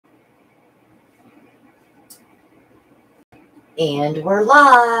And we're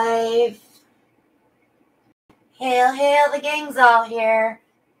live. Hail, hail, the gang's all here.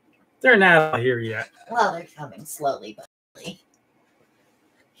 They're not here yet. Well, they're coming slowly but surely.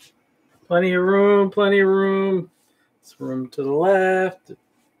 Plenty of room, plenty of room. It's room to the left,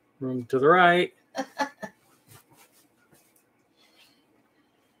 room to the right.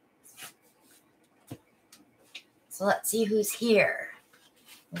 So let's see who's here.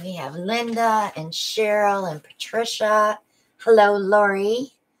 We have Linda and Cheryl and Patricia. Hello,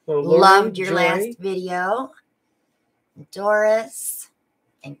 Lori. Hello, Lori, Loved your Joy. last video. Doris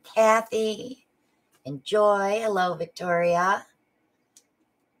and Kathy and Joy. Hello, Victoria.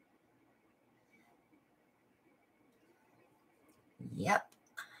 Yep.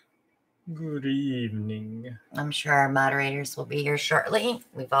 Good evening. I'm sure our moderators will be here shortly.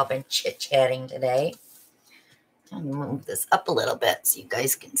 We've all been chit-chatting today. I'm going to move this up a little bit so you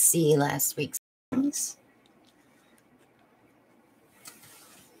guys can see last week's things.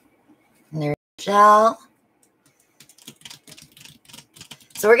 And there's Michelle.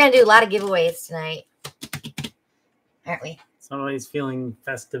 So we're going to do a lot of giveaways tonight, aren't we? Somebody's feeling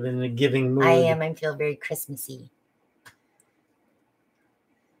festive in a giving mood. I am. I feel very Christmassy.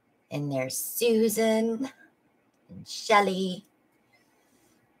 And there's Susan and Shelly.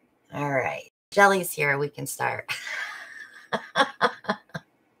 All right. Shelly's here. We can start.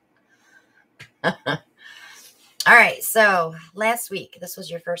 All right. So last week, this was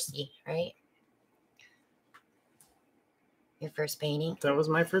your first ski, right? Your first painting? That was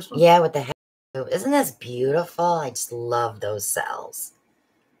my first one? Yeah, with the head. Isn't this beautiful? I just love those cells.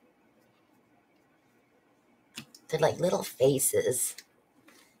 They're like little faces.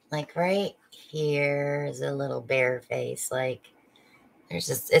 Like right here is a little bear face. Like there's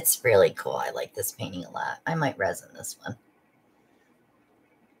just, it's really cool. I like this painting a lot. I might resin this one.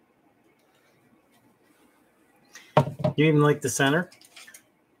 You even like the center?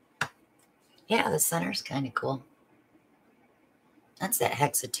 Yeah, the center's kind of cool. That's that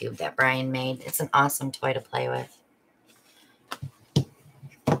hexatube that Brian made. It's an awesome toy to play with.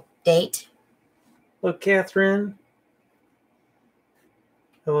 Date. Hello, Catherine.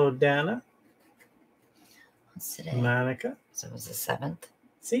 Hello, Dana. What's today? Monica. So it was the 7th.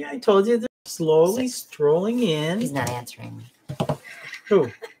 See, I told you they're slowly 6th. strolling in. He's not answering me.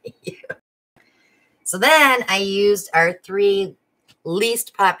 Who? Yeah. So then I used our 3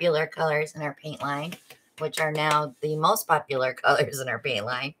 least popular colors in our paint line, which are now the most popular colors in our paint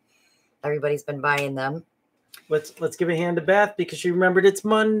line. Everybody's been buying them. Let's give a hand to Beth because she remembered it's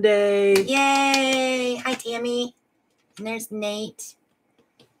Monday. Yay! Hi, Tammy. And there's Nate.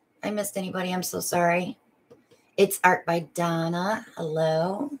 I missed anybody. I'm so sorry. It's art by Donna.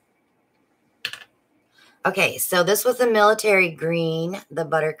 Hello. Okay, so this was the military green, the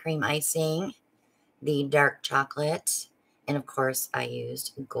buttercream icing, the dark chocolate, and of course I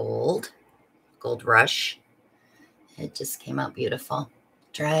used gold rush. It just came out beautiful.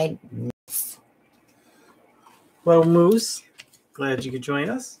 Dried nuts. Well, Moose, glad you could join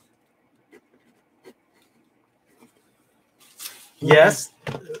us. Yes,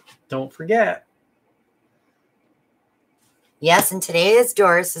 don't forget. Yes, and today is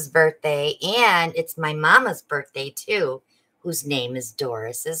Doris's birthday, and it's my mama's birthday too, whose name is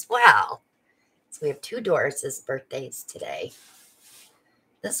Doris as well. So we have 2 Doris's birthdays today.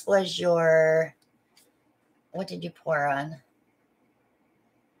 This was your, what did you pour on?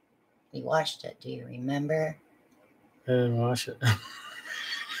 You washed it. Do you remember? I didn't wash it.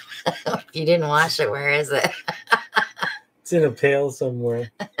 You didn't wash it. Where is it? It's in a pail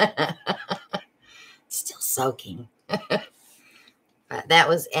somewhere. Still soaking. That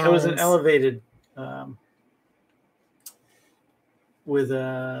was Alan's. It was an elevated with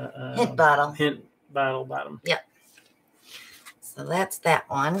a hint bottle. Hint bottle bottom. Yep. So that's that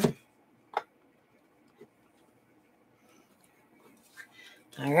one.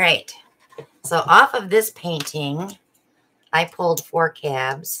 All right. So off of this painting, I pulled 4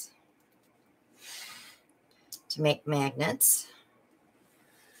 cabs to make magnets.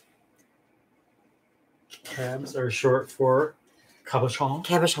 Cabs are short for cabochon.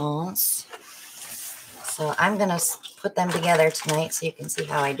 Cabochons. So I'm going to put them together tonight so you can see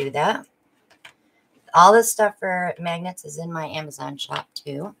how I do that. All this stuff for magnets is in my Amazon shop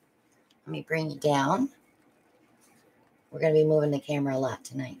too. Let me bring it down. We're going to be moving the camera a lot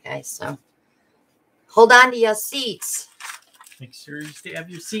tonight, guys. So hold on to your seats. Make sure you have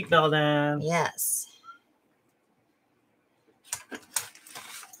your seatbelt on. Yes.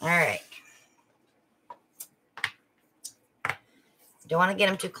 All right. Don't want to get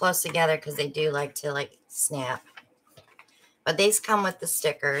them too close together because they do like to snap. But these come with the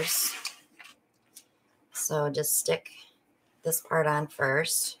stickers. So just stick this part on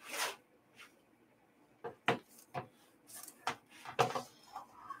first.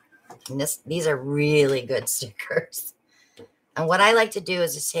 And these are really good stickers. And what I like to do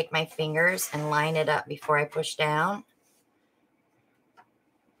is just take my fingers and line it up before I push down.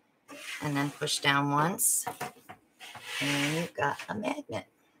 And then push down once. And you've got a magnet.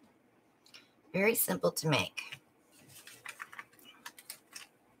 Very simple to make.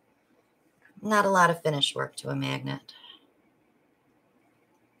 Not a lot of finish work to a magnet.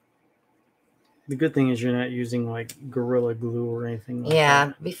 The good thing is you're not using like Gorilla Glue or anything like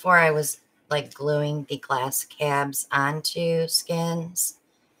that. Before I was like gluing the glass cabs onto skins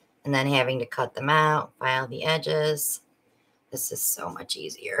and then having to cut them out, file the edges. This is so much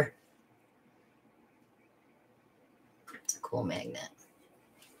easier. It's a cool magnet.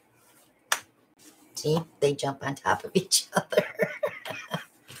 See, they jump on top of each other.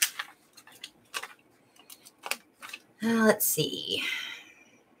 Let's see.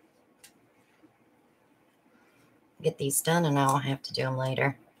 Get these done and I'll have to do them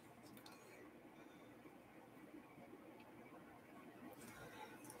later.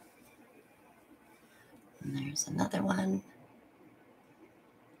 And there's another one.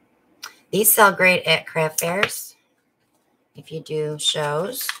 These sell great at craft fairs if you do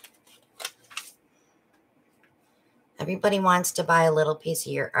shows. Everybody wants to buy a little piece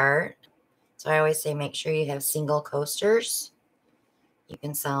of your art. So I always say make sure you have single coasters. You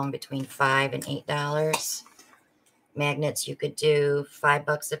can sell them between $5 and $8. Magnets you could do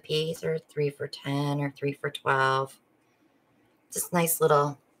 $5 a piece, or 3 for $10, or 3 for $12. Just nice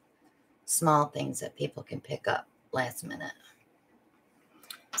little small things that people can pick up last minute.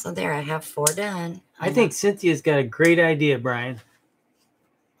 So there, I have 4 done. I think Cynthia's got a great idea, Brian.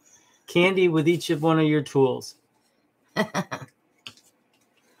 Candy with each of one of your tools. So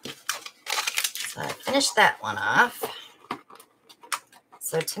I finished that one off.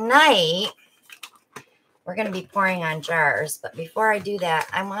 So tonight, we're going to be pouring on jars. But before I do that,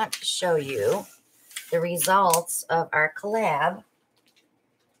 I want to show you the results of our collab.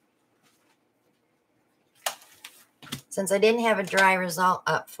 Since I didn't have a dry result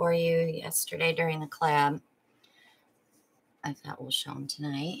up for you yesterday during the collab, I thought we'll show them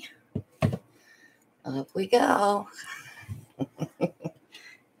tonight. Up we go. They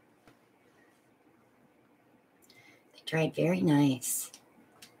dried very nice.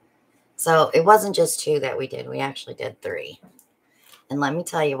 So it wasn't just 2 that we did. We actually did 3. And let me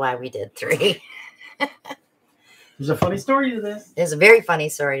tell you why we did 3. There's a funny story to this. There's a very funny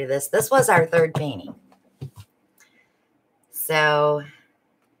story to this. This was our 3rd painting. So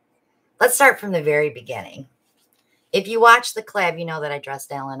let's start from the very beginning. If you watch the collab, you know that I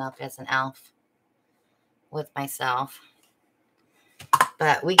dressed Ellen up as an elf with myself.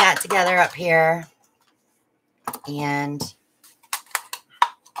 But we got together up here and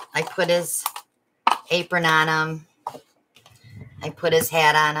I put his apron on him. I put his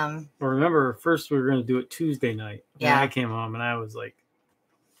hat on him. Well, remember, first we were going to do it Tuesday night. Yeah. And I came home and I was like,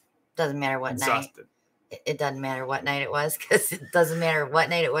 doesn't matter what exhausted. Night. It doesn't matter what night it was, because it doesn't matter what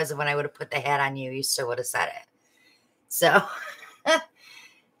night it was. When I would have put the hat on you, you still would have said it. So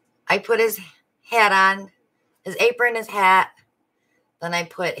I put his hat on, his apron, his hat. Then I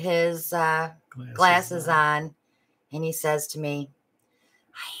put his glasses on, and he says to me,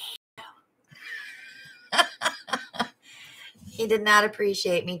 I hate you. He did not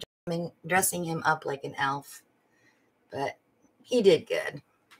appreciate me dressing him up like an elf, but he did good.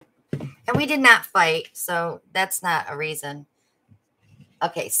 And we did not fight, so that's not a reason.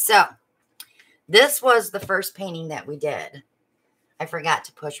 Okay, so this was the first painting that we did. I forgot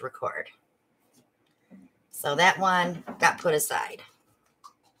to push record. So that one got put aside.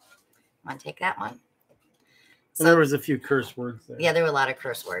 Want to take that one? So there was a few curse words there. Yeah, there were a lot of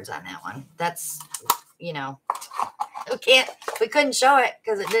curse words on that one. That's, you know, we couldn't show it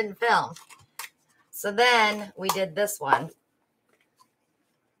because it didn't film. So then we did this one.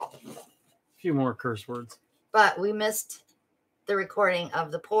 A few more curse words. But we missed the recording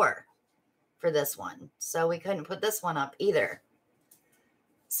of the pour for this one. So we couldn't put this one up either.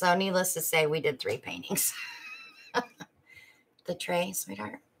 So needless to say, we did 3 paintings. The tray,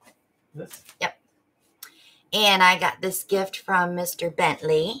 sweetheart. This? Yep. And I got this gift from Mr.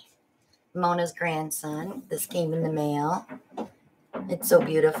 Bentley, Mona's grandson. This came in the mail. It's so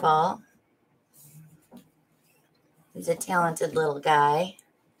beautiful. He's a talented little guy.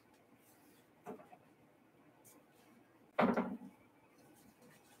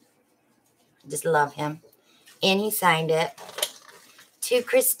 Just love him. And he signed it to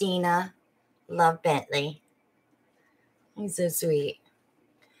Christina. Love Bentley. He's so sweet.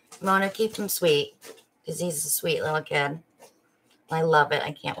 Mona, keep him sweet because he's a sweet little kid. I love it.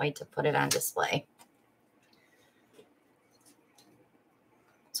 I can't wait to put it on display.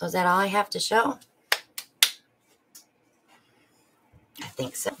 So is that all I have to show? I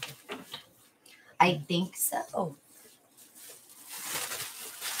think so. I think so.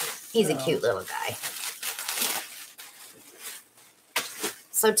 He's a cute little guy.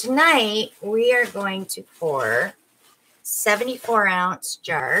 So tonight we are going to pour 74-ounce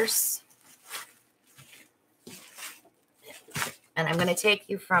jars. And I'm going to take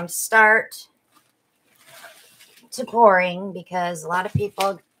you from start to pouring because a lot of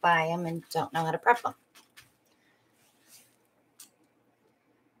people buy them and don't know how to prep them.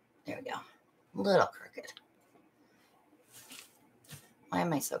 There we go. A little crooked. Why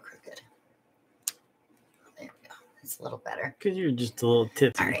am I so crooked? There we go. It's a little better. Because you're just a little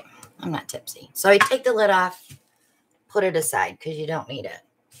tipsy. All right. I'm not tipsy. So I take the lid off, put it aside because you don't need it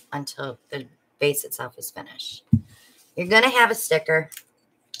until the base itself is finished. You're going to have a sticker.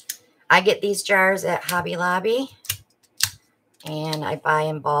 I get these jars at Hobby Lobby and I buy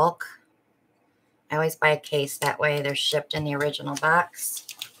in bulk. I always buy a case. That way they're shipped in the original box.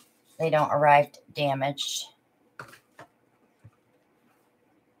 They don't arrive damaged.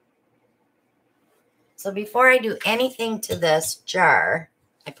 So before I do anything to this jar,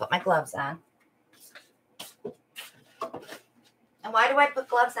 I put my gloves on. And why do I put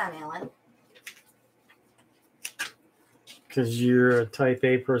gloves on, Alan? Because you're a type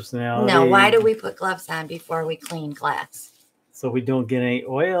A personality. No, why do we put gloves on before we clean glass? So we don't get any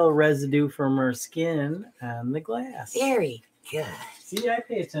oil residue from our skin on the glass. Very good. See, I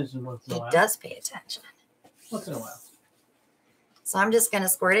pay attention once in a while. He does pay attention. Once in a while. So I'm just going to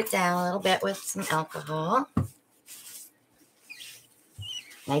squirt it down a little bit with some alcohol. And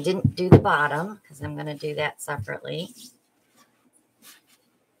I didn't do the bottom because I'm going to do that separately.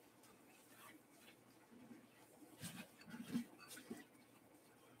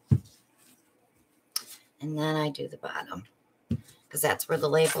 And then I do the bottom because that's where the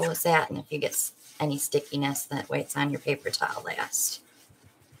label is at. And if you get any stickiness, that way it's on your paper towel last.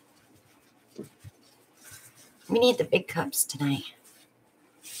 We need the big cups tonight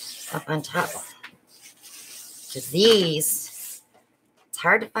up on top. Because these, it's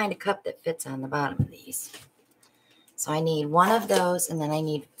hard to find a cup that fits on the bottom of these. So I need one of those and then I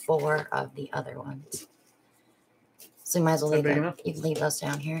need 4 of the other ones. So you might as well leave them. You can leave those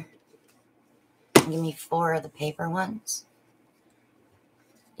down here. Give me 4 of the paper ones.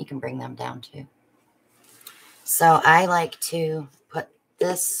 You can bring them down too. So I like to put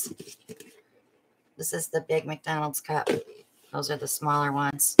this. This is the big McDonald's cup. Those are the smaller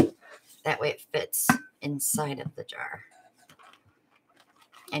ones. That way it fits inside of the jar.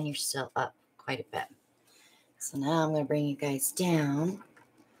 And you're still up quite a bit. So now I'm going to bring you guys down.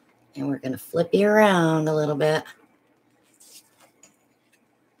 And we're going to flip you around a little bit.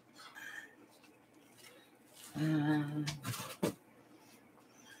 I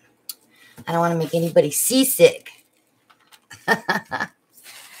don't want to make anybody seasick.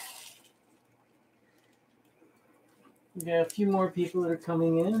 We got a few more people that are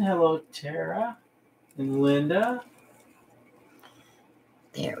coming in. Hello, Tara and Linda.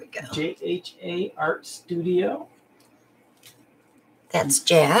 There we go. JHA Art Studio. That's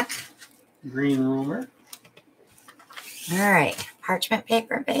Jack. Green Rumor. All right. Parchment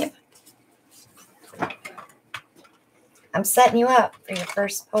paper, babe. I'm setting you up for your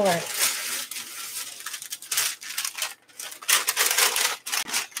first pour.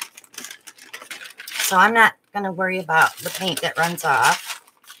 So I'm not going to worry about the paint that runs off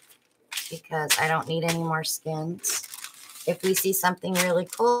because I don't need any more skins. If we see something really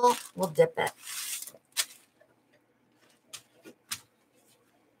cool, we'll dip it.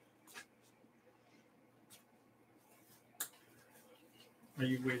 Are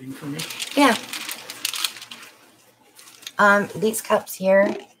you waiting for me? Yeah. These cups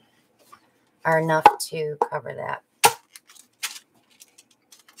here are enough to cover that.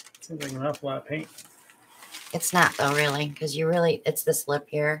 Seems like an awful lot of paint. It's not though, really, because it's this lip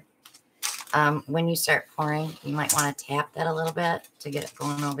here. When you start pouring, you might want to tap that a little bit to get it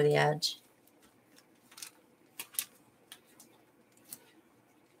going over the edge.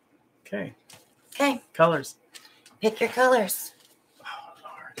 Okay. Okay. Colors. Pick your colors. Oh,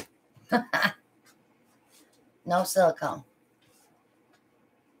 Lord. No silicone.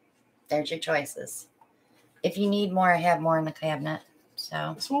 There's your choices. If you need more, I have more in the cabinet.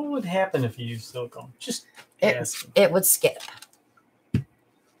 So what would happen if you use silicone? Just it would skip.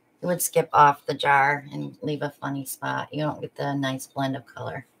 It would skip off the jar and leave a funny spot. You don't get the nice blend of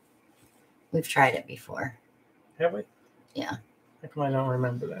color. We've tried it before. Have we? Yeah. How come I don't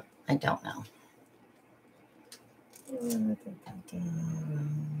remember that? I don't know. You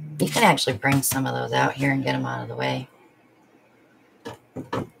can actually bring some of those out here and get them out of the way.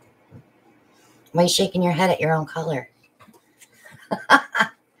 Why are you shaking your head at your own color?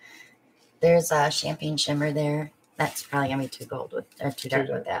 There's a champagne shimmer there. That's probably gonna be too gold with, or too dark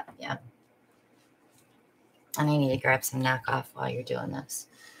with that. Yeah. And I need to grab some knockoff while you're doing this.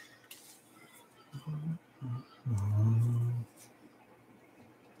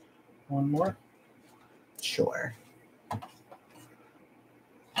 One more? Sure.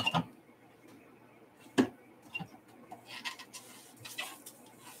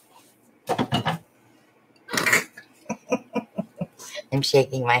 I'm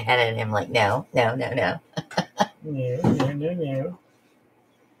shaking my head at him like, no, no, no, no. No.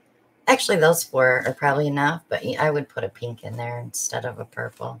 Actually, those 4 are probably enough, but I would put a pink in there instead of a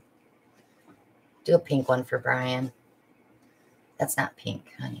purple. Do a pink one for Brian. That's not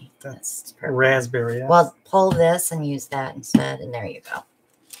pink, honey. That's purple. Raspberry. Yes. Well, pull this and use that instead, and there you go.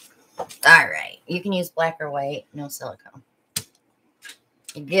 All right. You can use black or white. No silicone.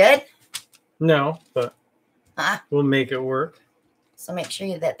 You good? No, but we'll make it work. So make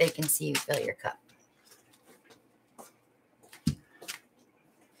sure that they can see you fill your cup.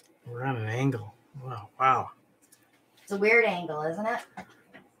 We're on an angle. Wow. It's a weird angle, isn't it?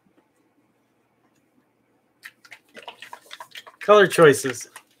 Color choices.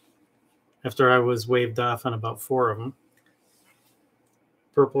 After I was waved off on about 4 of them.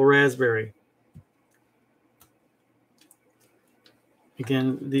 Purple raspberry.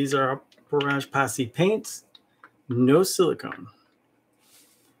 Again, these are Barrage Posse paints. No silicone.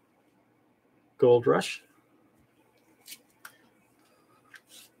 Gold Rush.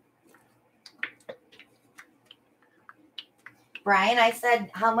 Brian, I said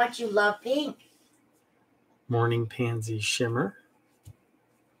how much you love pink. Morning Pansy Shimmer.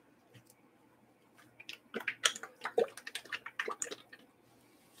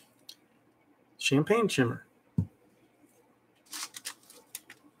 Champagne Shimmer.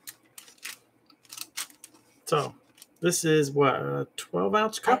 So this is what, a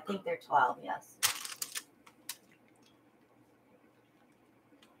 12-ounce cup? I think they're 12, yes.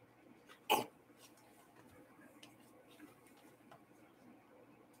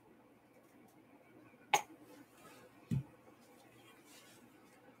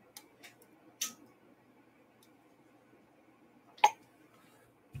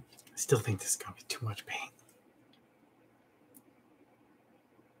 I still think this is going to be too much paint.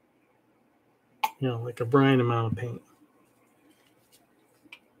 You know, like a Brian amount of paint.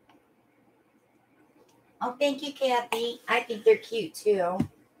 Oh, thank you, Kathy. I think they're cute, too.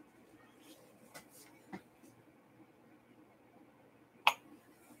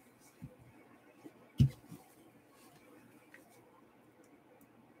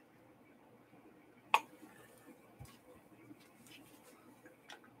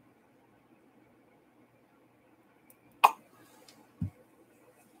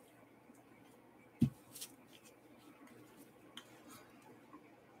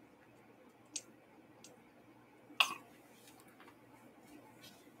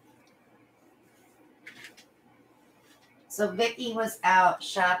 So Vicky was out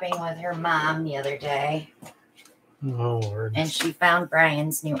shopping with her mom the other day. Oh, Lord. And she found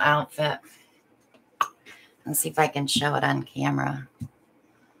Brian's new outfit. Let's see if I can show it on camera.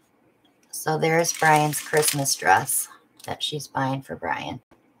 So there's Brian's Christmas dress that she's buying for Brian.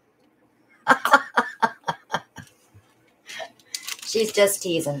 She's just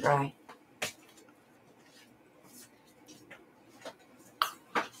teasing Brian.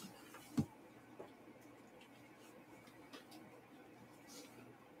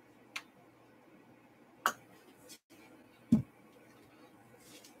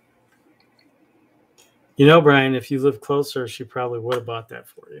 You know, Brian, if you lived closer, she probably would have bought that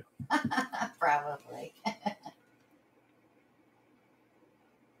for you. Probably.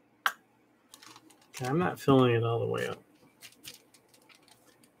 Okay, I'm not filling it all the way up.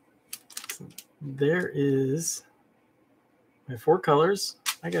 So there is my 4 colors.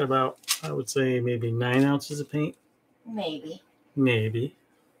 I got about, I would say, maybe 9 ounces of paint. Maybe. Maybe.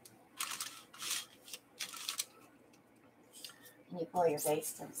 Can you pull your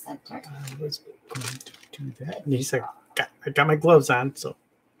base to the center? I was going to do that. And he's like, I got my gloves on, so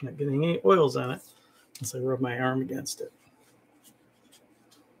I'm not getting any oils on it unless I rub my arm against it.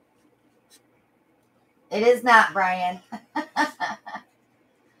 It is not, Brian.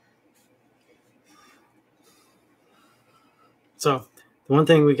 So the one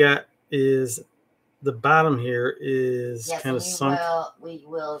thing we got is the bottom here is kind of sunk. We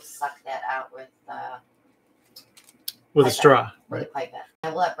will suck that out with a straw. With a pipette. I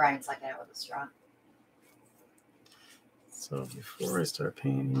will let Brian suck it out with a straw. So before I start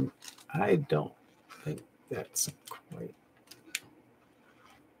painting, I don't think that's quite.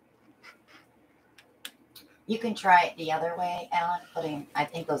 You can try it the other way, Alan. I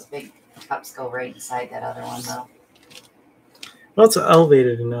think those big cups go right inside that other one, though. Well, it's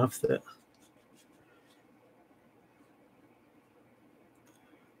elevated enough that.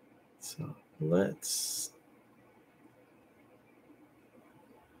 So let's.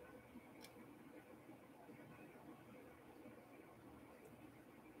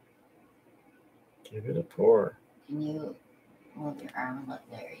 Give it a pour. Can you move your arm up?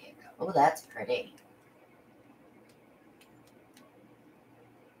 There you go. Oh, that's pretty.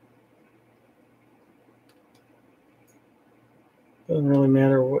 Doesn't really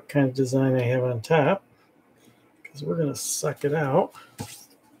matter what kind of design I have on top because we're going to suck it out.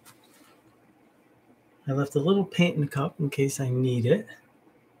 I left a little paint in the cup in case I need it.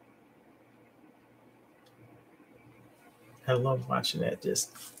 I love watching that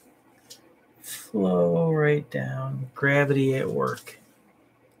just flow right down. Gravity at work.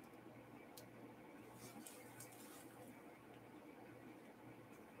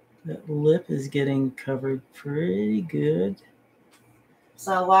 That lip is getting covered pretty good.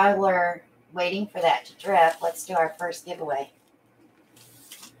 So while we're waiting for that to drip, let's do our first giveaway.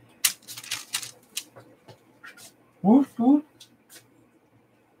 Woof, woof.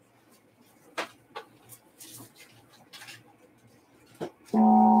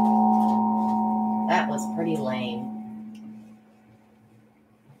 That was pretty lame.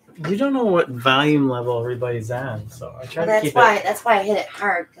 You don't know what volume level everybody's on, so I try to keep it. That's why I hit it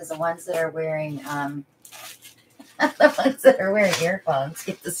hard, because the ones that are wearing the ones that are wearing earphones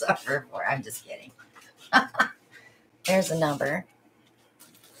get to suffer for. I'm just kidding. There's a number.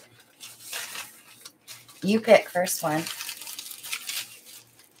 You pick first one.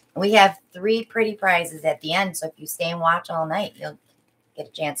 We have 3 pretty prizes at the end, so if you stay and watch all night, you'll get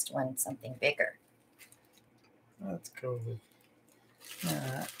a chance to win something bigger. Let's go with.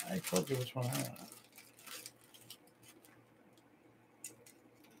 I told you which one I want.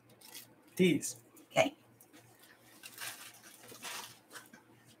 These. Okay.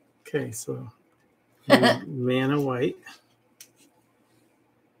 Okay, so Mana White.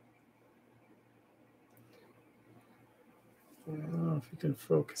 I don't know if you can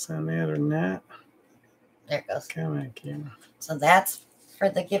focus on that or not. There it goes. Come on, camera. So that's for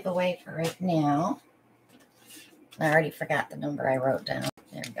the giveaway for right now. I already forgot the number I wrote down.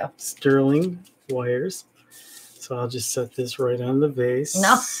 There we go. Sterling wires. So I'll just set this right on the vase.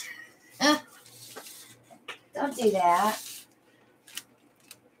 No. Don't do that.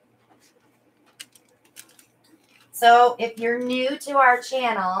 So if you're new to our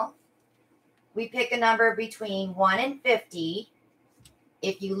channel, we pick a number between 1 and 50.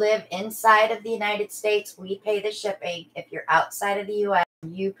 If you live inside of the United States, we pay the shipping. If you're outside of the U.S.,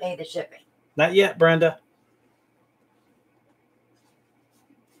 you pay the shipping. Not yet, Brenda.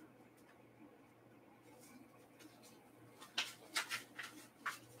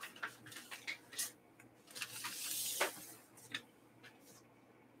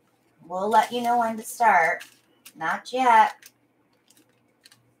 We'll let you know when to start. Not yet.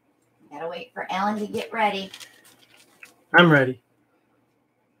 Gotta wait for Alan to get ready. I'm ready.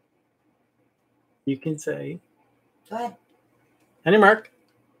 You can say. Go ahead. On your mark.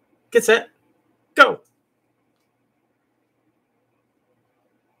 Get set. Go.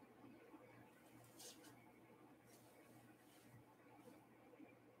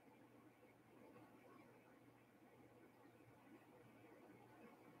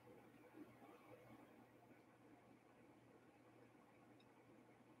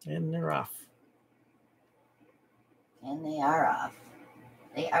 And they're off. And they are off.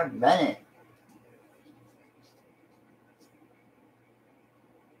 They are running.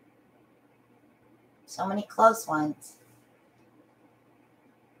 So many close ones.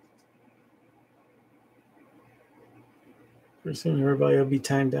 Pretty soon everybody will be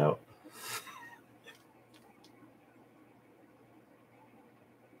timed out.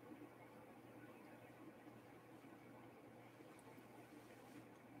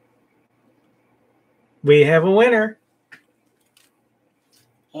 We have a winner.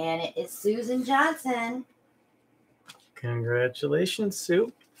 And it is Susan Johnson. Congratulations,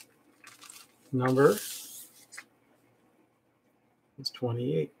 Sue. Number is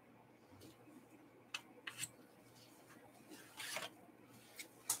 28.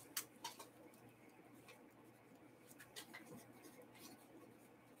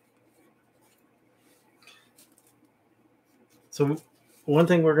 So one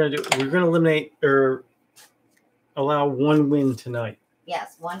thing we're going to do, we're going to eliminate or allow one win tonight.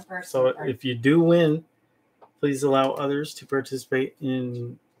 Yes, one person. So if you do win, Please allow others to participate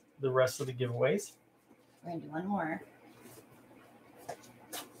in the rest of the giveaways. We're going to do one more.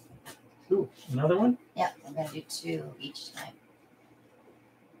 Ooh, another one? Yep, I'm going to do 2 each time.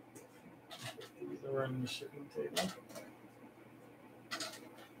 These are on the shipping table.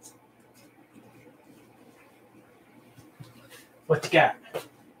 What you got?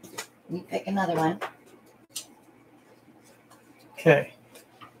 You pick another one. Okay.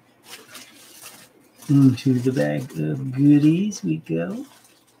 Into the bag of goodies we go.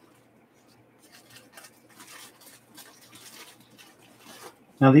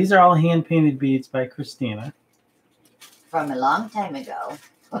 Now these are all hand-painted beads by Christina. From a long time ago.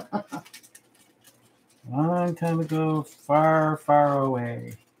 Long time ago, far, far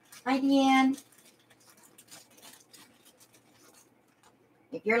away. Hi, Deanne.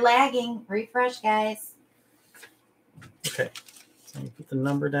 If you're lagging, refresh, guys. Okay, so you put the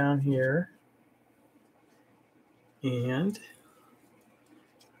number down here. And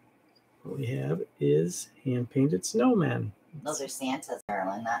what we have is hand-painted snowmen. Those are Santas,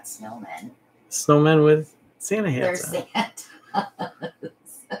 Marilyn, not snowmen. Snowmen with Santa They're hats on.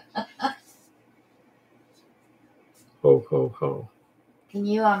 Santas. Ho, ho, ho. Can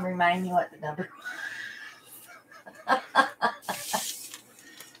you remind me what the number was?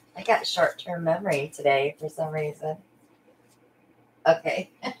 I got short-term memory today for some reason. Okay.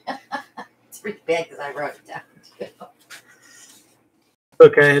 It's pretty bad because I wrote it down too.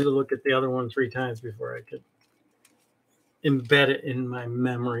 Okay, I had to look at the other one 3 times before I could embed it in my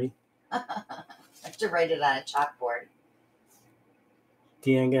memory. I have to write it on a chalkboard.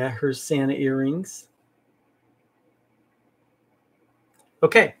 Deanne got her Santa earrings.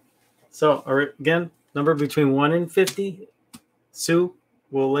 Okay, so again, number between 1 and 50. Sue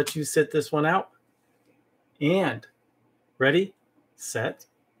will let you sit this one out. And ready, set,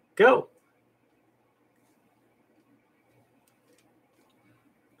 go.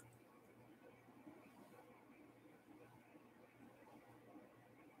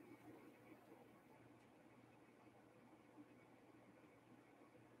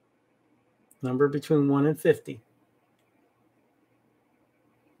 Number between 1 and 50.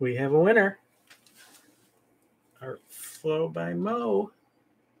 We have a winner. Art Flow by Mo.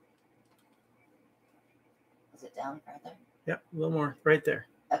 Is it down further? Yep, a little more right there.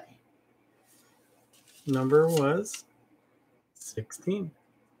 Okay. Number was 16.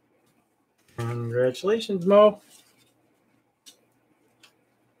 Congratulations, Mo.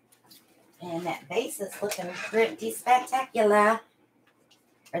 And that base is looking pretty spectacular.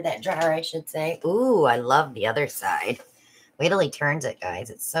 Or that jar, I should say. Ooh, I love the other side. Wait till he turns it, guys.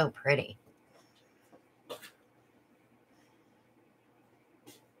 It's so pretty.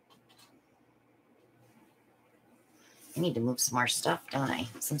 I need to move some more stuff, don't I?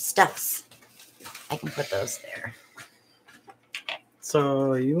 Some stuffs. I can put those there.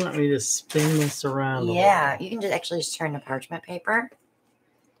 So you want me to spin this around? Yeah, you can just actually just turn the parchment paper.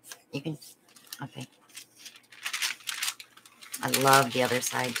 You can, okay. I love the other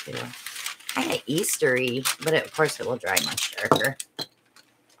side too. Kind of Eastery, but of course it will dry much darker.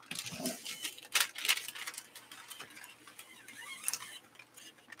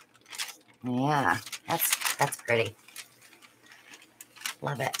 Yeah, that's pretty.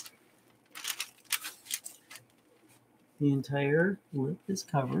 Love it. The entire lip is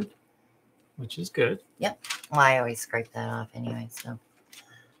covered, which is good. Yep. Well, I always scrape that off anyway, so.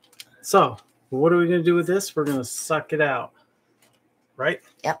 So what are we going to do with this? We're going to suck it out, right?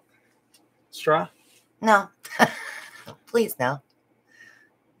 Yep. Straw? No. Please, no.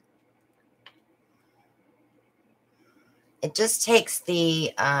 It just takes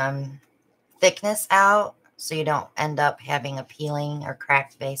the thickness out so you don't end up having a peeling or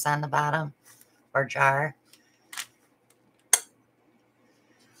cracked base on the bottom or jar.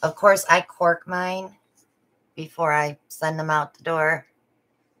 Of course, I cork mine before I send them out the door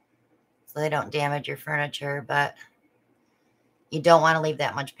so they don't damage your furniture, but you don't want to leave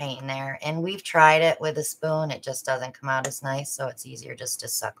that much paint in there. And we've tried it with a spoon. It just doesn't come out as nice, so it's easier just to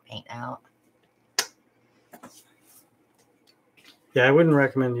suck paint out. Yeah, I wouldn't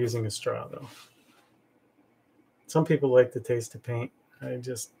recommend using a straw, though. Some people like the taste of paint. I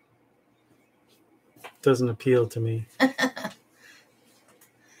just doesn't appeal to me.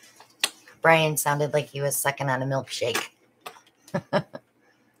 Brian sounded like he was sucking on a milkshake.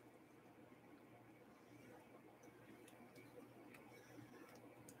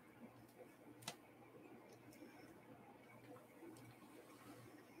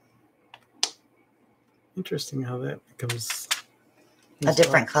 Interesting how that becomes A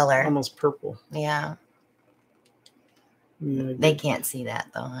different color. Almost purple. Yeah. Yeah, They can't see that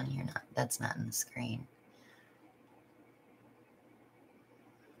though, honey. You're not. That's not in the screen.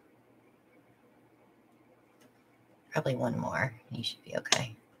 Probably one more. You should be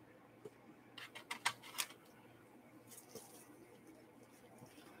okay.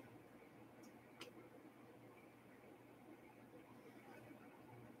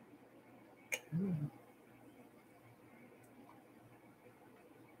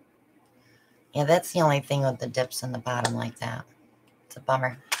 Yeah, that's the only thing with the dips in the bottom like that. It's a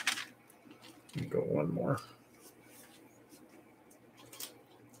bummer. Go one more.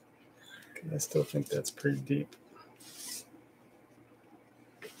 I still think that's pretty deep.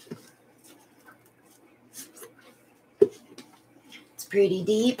 It's pretty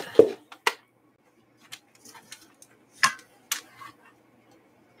deep.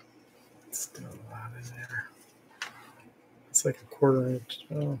 Still a lot in there. It's like a 1/4 inch.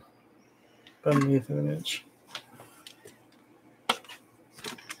 Oh, about 1/8 of an inch.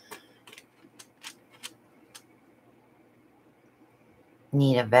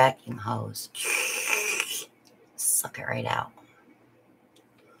 Need a vacuum hose. Suck it right out.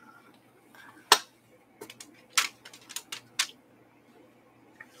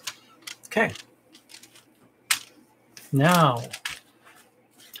 Okay. Now,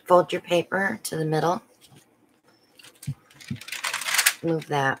 Fold your paper to the middle. Move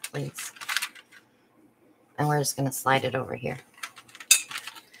that, please. And we're just going to slide it over here.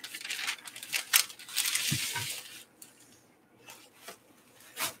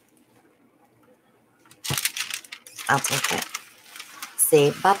 I'll take it.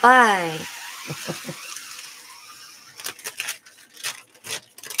 Say bye-bye.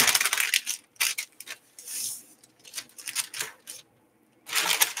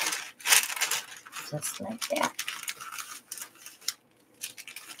 Just like that.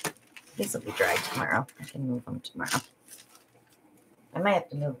 These will be dry tomorrow. I can move them tomorrow. I might have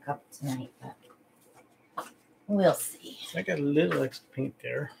to move a couple tonight, but we'll see. I got a little extra paint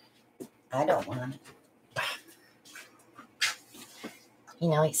there. I don't want it. You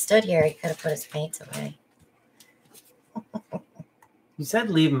know, he stood here. He could have put his paints away. You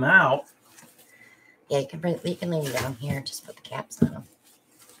said leave them out. Yeah, you can leave them down here. Just put the caps on them.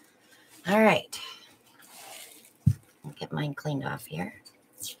 All right. I'll get mine cleaned off here.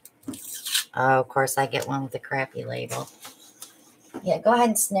 Oh, of course, I get one with a crappy label. Yeah, go ahead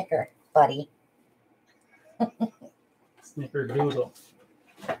and snicker, buddy. Snickerdoodle.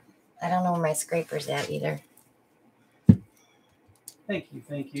 I don't know where my scraper's at either. Thank you,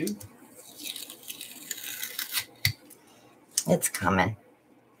 thank you. It's coming.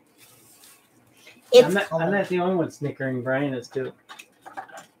 It's coming. I'm not the only one snickering. Brian is too.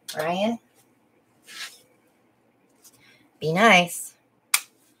 Brian? Be nice.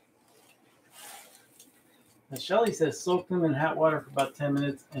 Now, Shelly says soak them in hot water for about 10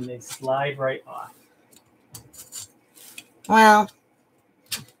 minutes and they slide right off. Well,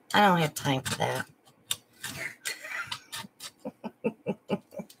 I don't have time for that.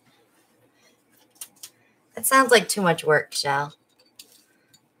 That sounds like too much work, Shell.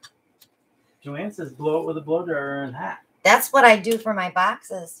 Joanne says blow it with a blow dryer and hot. That's what I do for my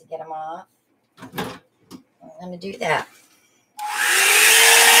boxes to get them off. I'm going to do that.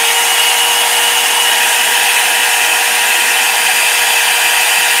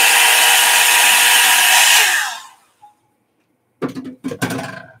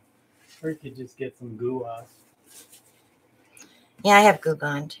 Or you could just get some goo off. Yeah, I have Goo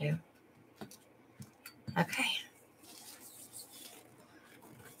Gone too. Okay.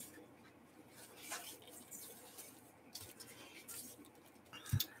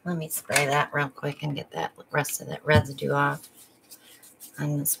 Let me spray that real quick and get that rest of that residue off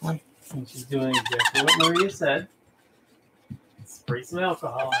on this one. And she's doing exactly what Maria said. Spray some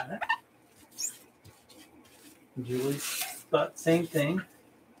alcohol on it. Julie thought the same thing.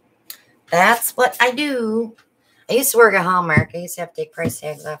 That's what I do. I used to work at Hallmark. I used to have to take price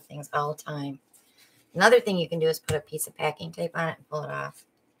tags off things all the time. Another thing you can do is put a piece of packing tape on it and pull it off.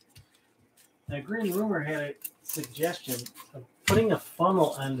 Now, Green Rumor had a suggestion of putting a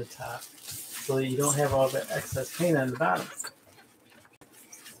funnel on the top so that you don't have all that excess paint on the bottom.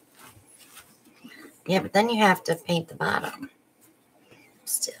 Yeah, but then you have to paint the bottom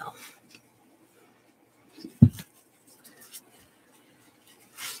still.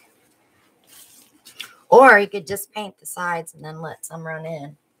 Or you could just paint the sides and then let some run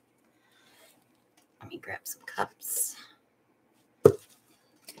in. Let me grab some cups.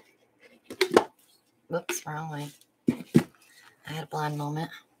 Whoops, wrong way. I had a blonde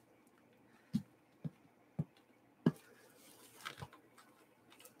moment.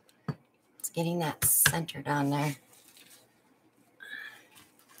 It's getting that centered on there.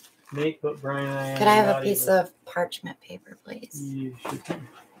 Make what Brian and I Could I have a piece of parchment paper, please? You should.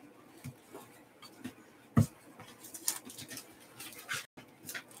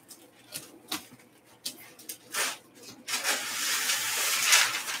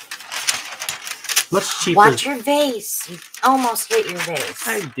 Much cheaper. Watch your vase. You almost hit your vase.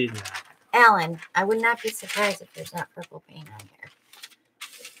 I did not. Alan, I would not be surprised if there's not purple paint on here.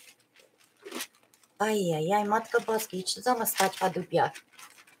 Ajajaj, matka boski, czy to ma stać w dupie?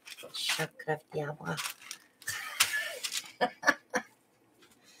 Krew diabła.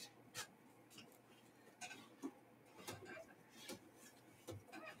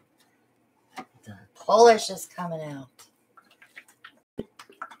 The Polish is coming out.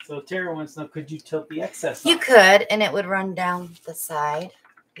 So Tara wants to know, could you tilt the excess You off? could, and it would run down the side.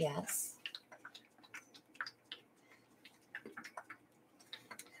 Yes.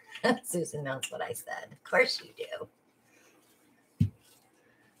 Susan knows what I said. Of course you do.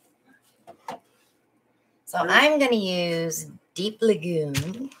 So I'm going to use Deep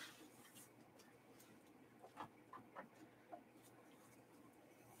Lagoon.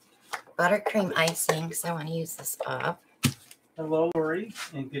 Buttercream icing, because I want to use this up. Hello, Lori,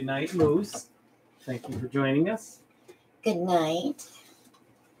 and good night, Moose. Thank you for joining us. Good night.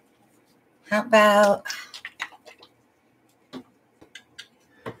 How about,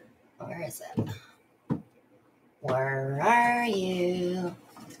 where is it? Where are you?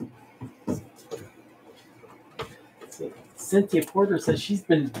 So Cynthia Porter says she's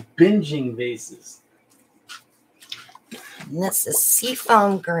been binging vases. And this is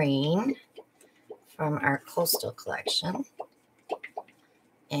Seafoam Green from our Coastal collection.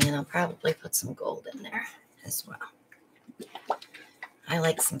 And I'll probably put some gold in there as well. I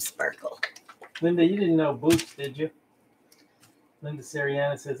like some sparkle. Linda, you didn't know Boots, did you? Linda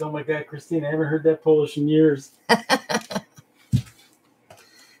Sariana says, oh my God, Christina, I haven't heard that Polish in years.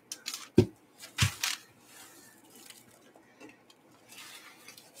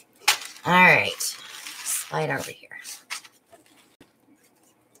 All right, slide over here.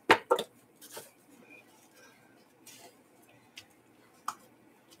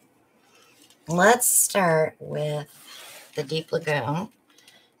 Let's start with the Deep Lagoon.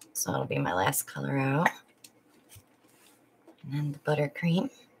 So it'll be my last color out. And then the buttercream.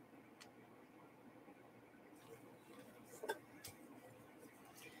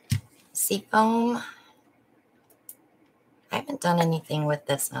 Seafoam. I haven't done anything with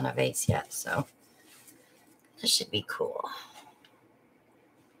this on a vase yet, so this should be cool.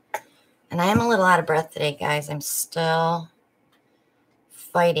 And I am a little out of breath today, guys. I'm still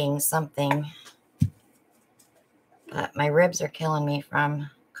fighting something. But my ribs are killing me from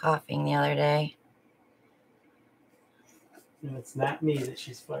coughing the other day. And it's not me that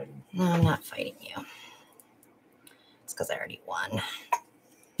she's fighting. No, I'm not fighting you. It's because I already won.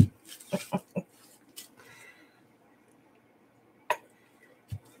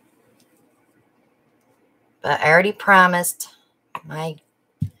 But I already promised my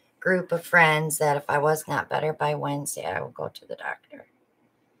group of friends that if I was not better by Wednesday, I will go to the doctor.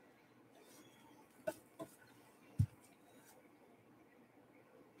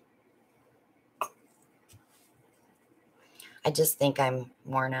 I just think I'm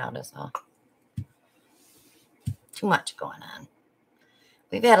worn out is all. Too much going on.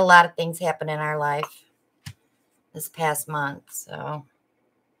 We've had a lot of things happen in our life this past month, so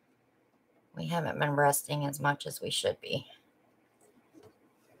we haven't been resting as much as we should be.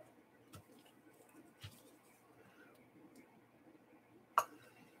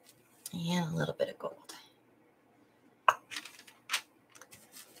 And a little bit of gold.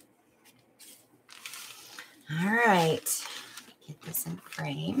 All right. Get this in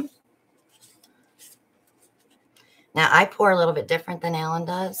frame. Now, I pour a little bit different than Alan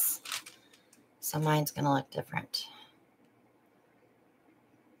does, so mine's going to look different.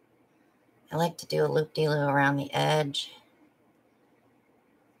 I like to do a loop-de-loo around the edge.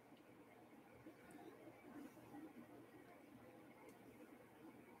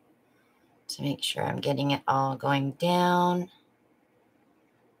 To make sure I'm getting it all going down.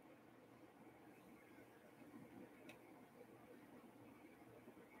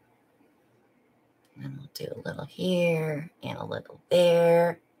 And we'll do a little here and a little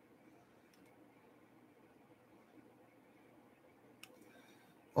there.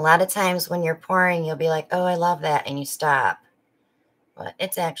 A lot of times when you're pouring, you'll be like, oh, I love that, and you stop. But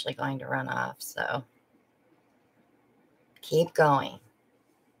it's actually going to run off, so keep going.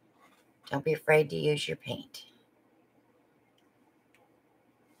 Don't be afraid to use your paint.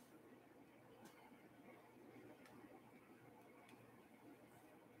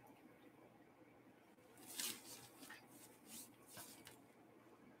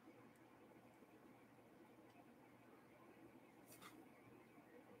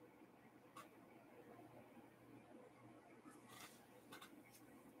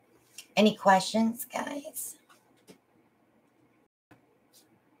 Any questions, guys?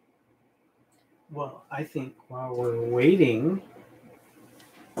 Well, I think while we're waiting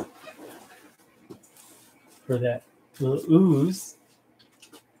for that little ooze.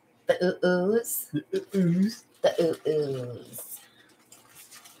 The ooze. The ooze. The ooze.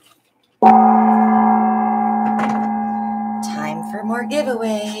 Time for more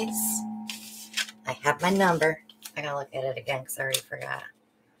giveaways. I have my number. I gotta look at it again because I already forgot.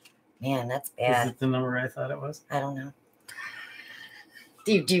 Man, that's bad. Is it the number I thought it was? I don't know.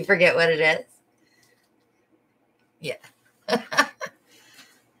 Do you forget what it is? Yeah.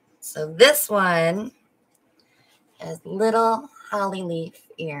 So this one has little holly leaf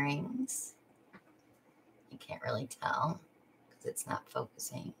earrings. You can't really tell because it's not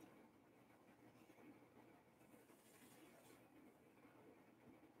focusing.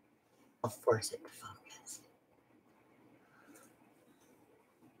 I'll force it to focus.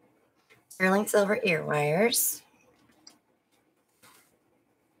 Sterling silver ear wires.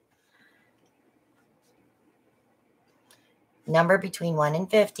 Number between 1 and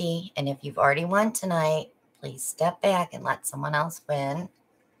 50. And if you've already won tonight, please step back and let someone else win.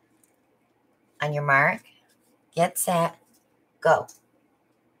 On your mark, get set, go.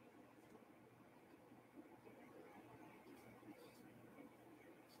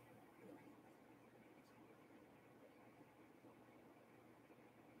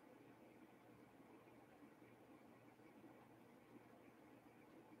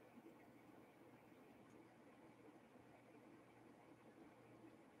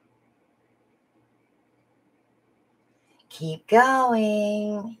 Keep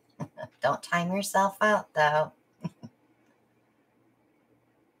going. Don't time yourself out, though.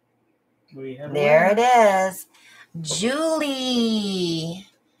 There it is. Julie.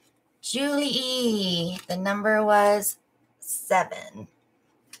 Julie E. The number was 7.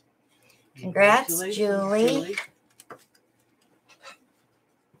 Congrats, Julie.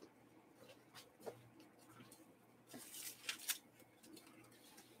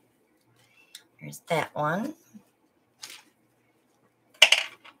 Here's that one.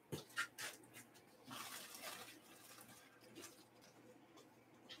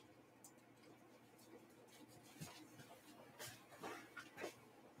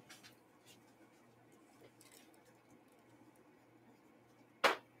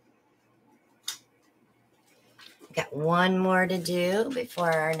 Got one more to do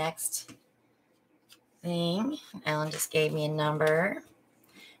before our next thing. Alan just gave me a number.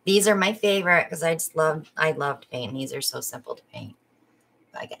 These are my favorite because I loved painting. These are so simple to paint.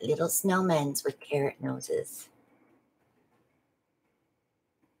 I got little snowmen with carrot noses.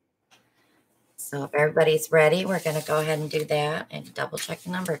 So if everybody's ready, we're going to go ahead and do that and double check the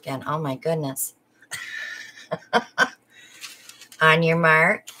number again. Oh my goodness. On your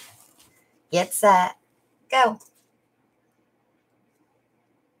mark, get set, go.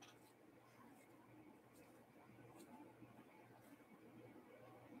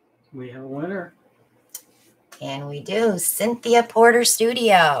 We have a winner. And we do. Cynthia Porter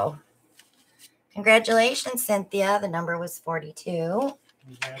Studio. Congratulations, Cynthia. The number was 42.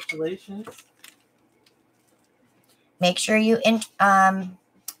 Congratulations. Make sure you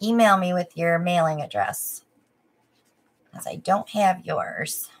email me with your mailing address, because I don't have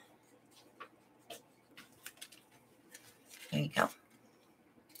yours. There you go.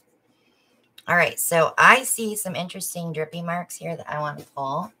 All right, so I see some interesting drippy marks here that I want to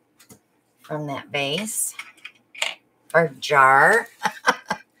pull from that vase or jar.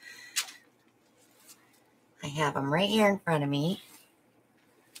 I have them right here in front of me.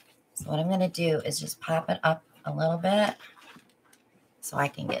 So what I'm going to do is just pop it up a little bit so I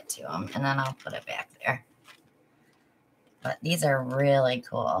can get to them, and then I'll put it back there. But these are really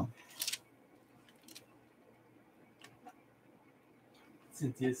cool.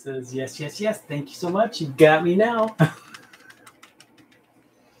 Cynthia says, yes, yes, yes. Thank you so much. You got me now.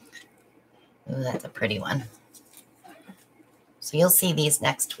 Ooh, that's a pretty one. So you'll see these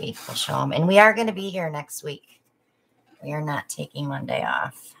next week. We'll show them. And we are going to be here next week. We are not taking Monday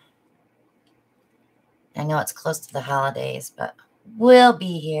off. I know it's close to the holidays, but we'll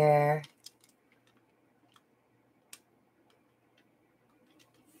be here.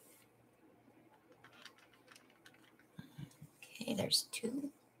 Okay, there's 2. Let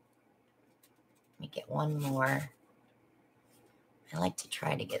me get one more. I like to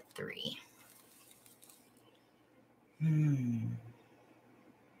try to get 3.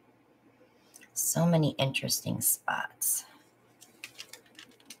 So many interesting spots.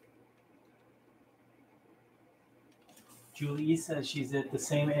 Julie says she's at the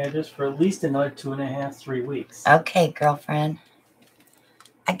same address for at least another 2.5, 3 weeks. Okay, girlfriend.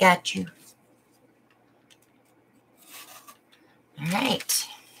 I got you. All right.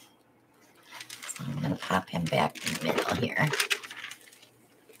 pop him back in the middle here.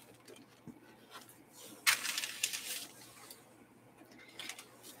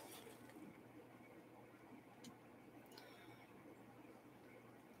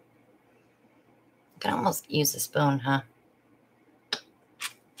 I can almost use a spoon, huh?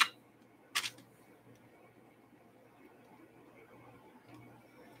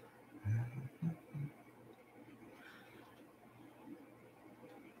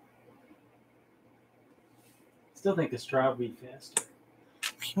 Still think the straw would be faster.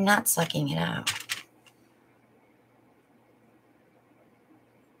 I'm not sucking it out.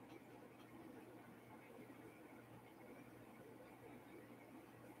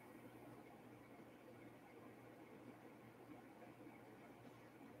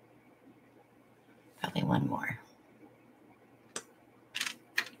 Probably one more.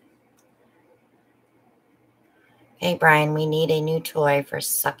 Hey, Brian, we need a new toy for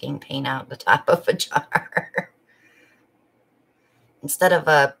sucking paint out the top of a jar. Instead of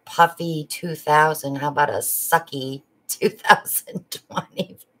a puffy 2000, how about a sucky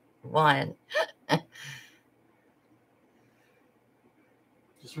 2021?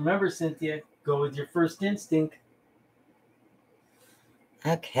 Just remember, Cynthia, go with your first instinct.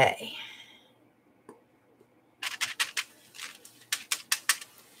 Okay.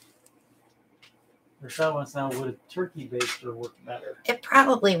 Rochelle wants to know, would a turkey baster work better? It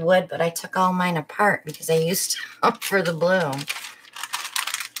probably would, but I took all mine apart because I used them for the bloom.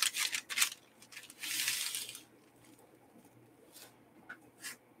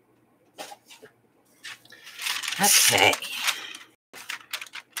 Okay.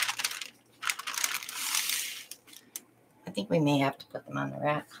 I think we may have to put them on the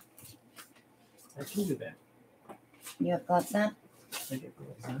rack. I can do that. You have gloves on? I get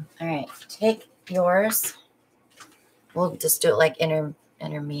gloves on. All right. Take yours. We'll just do it like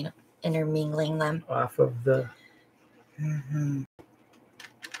intermingling them. Off of the... Mm-hmm.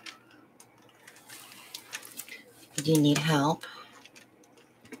 Do you need help?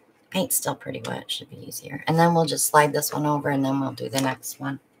 Paint's still pretty wet. Should be easier. And then we'll just slide this one over and then we'll do the next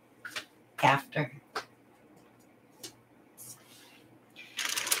one after.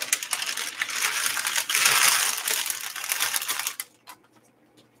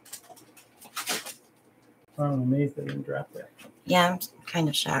 I'm amazed they didn't drop that. Yeah, I'm kind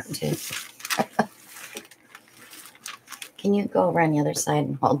of shocked too. Can you go around the other side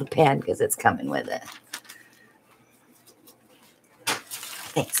and hold the pad because it's coming with it?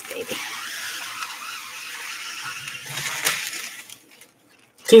 Thanks, baby.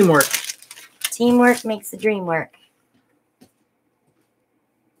 Teamwork. Teamwork makes the dream work.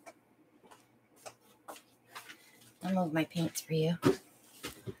 I'll move my paints for you.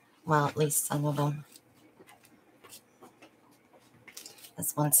 Well, at least some of them.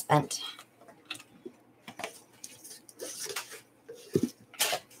 This one's spent.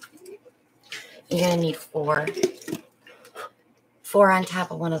 You're going to need four. Four on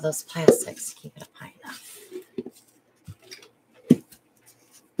top of one of those plastics. Keep it up high enough.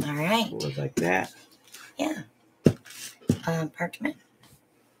 All right. It was like that. Yeah. Parchment.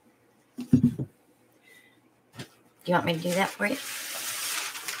 Do you want me to do that for you?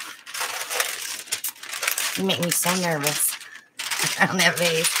 You make me so nervous around that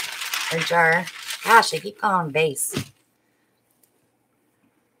vase or jar. Gosh, I keep calling vase.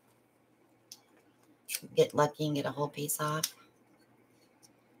 Get lucky and get a whole piece off.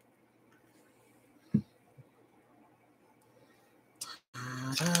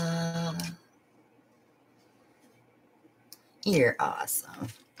 Ta-da. You're awesome.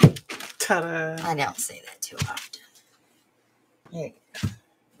 Ta-da! I don't say that too often. Here you go.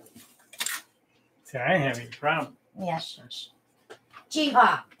 See, I ain't having a problem. Yeah, shush.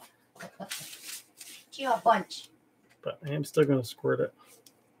 Jiha. Jiha bunch. But I am still going to squirt it.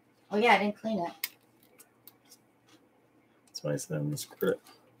 Oh, yeah, I didn't clean it. That's why I said I'm going to squirt it.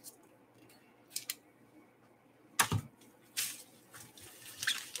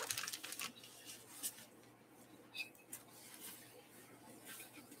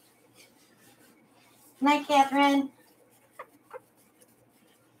 Night, Catherine.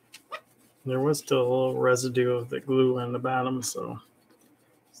 There was still a little residue of the glue on the bottom, so.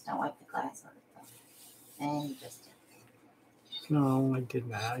 Just don't wipe the glass on it, though. And you just did. No, I did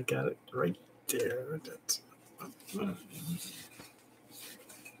not. I got it right there. That's.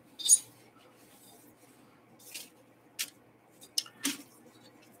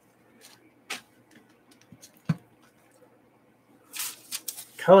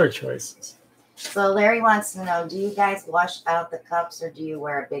 Color choices. So Larry wants to know, do you guys wash out the cups or do you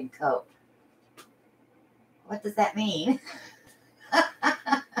wear a big coat? What does that mean?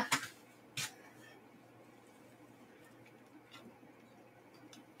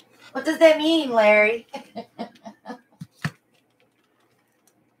 What does that mean, Larry?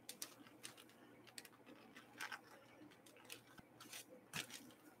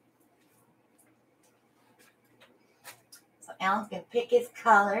 So Alan's going to pick his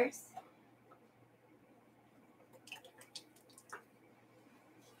colors.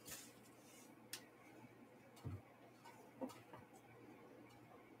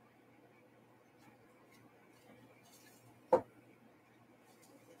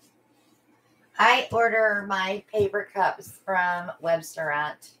 I order my paper cups from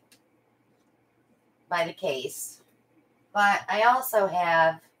Webstaurant by the case, but I also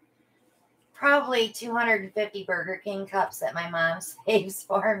have probably 250 Burger King cups that my mom saves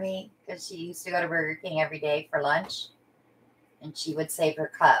for me because she used to go to Burger King every day for lunch, and she would save her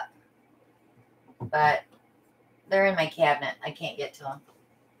cup. But they're in my cabinet. I can't get to them.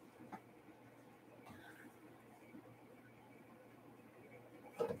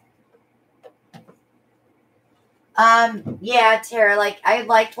 Yeah, Tara, like I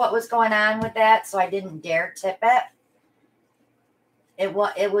liked what was going on with that, so I didn't dare tip it. It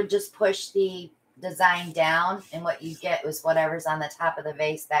would just push the design down, and what you get was whatever's on the top of the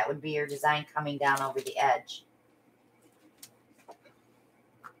vase. That would be your design coming down over the edge.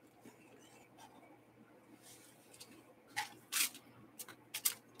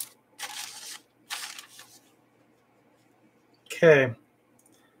 Okay.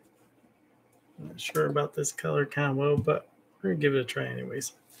 I'm not sure about this color combo, but we're going to give it a try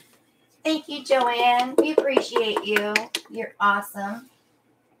anyways. Thank you, Joanne. We appreciate you. You're awesome.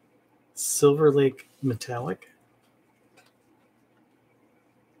 Silver Lake Metallic.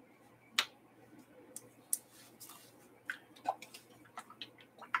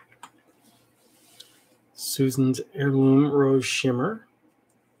 Susan's Heirloom Rose Shimmer.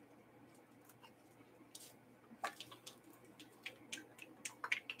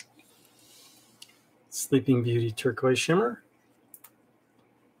 Sleeping Beauty Turquoise Shimmer.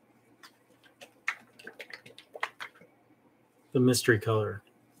 The Mystery Color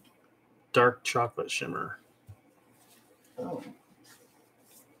Dark Chocolate Shimmer. Oh.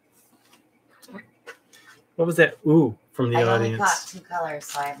 What was that ooh from the I audience? only caught 2 colors,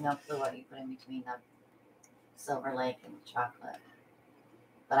 so I have no clue what you put in between the Silver Lake and chocolate.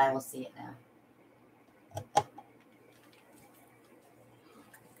 But I will see it now.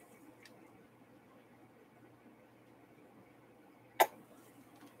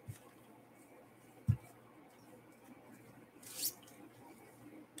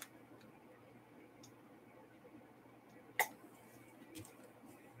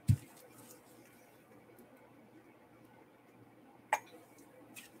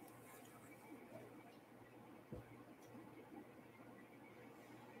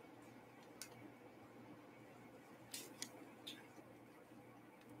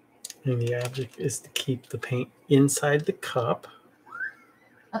 And the object is to keep the paint inside the cup.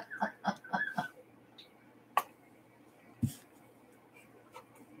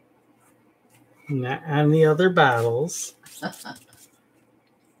 Not on the other bottles.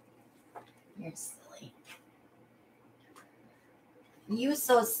 You're silly. You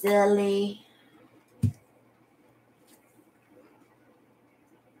so silly.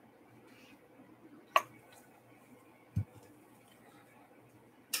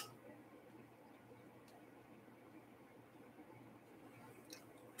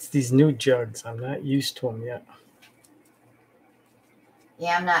 It's these new jugs. I'm not used to them yet.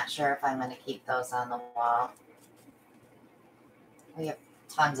 Yeah, I'm not sure if I'm going to keep those on the wall. We have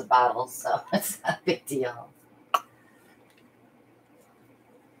tons of bottles, so it's not a big deal.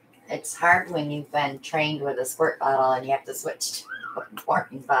 It's hard when you've been trained with a squirt bottle and you have to switch to a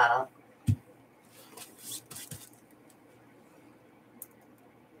pouring bottle.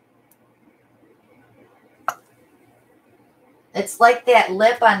 It's like that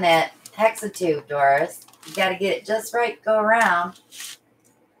lip on that Hexatube, Doris. You got to get it just right, go around.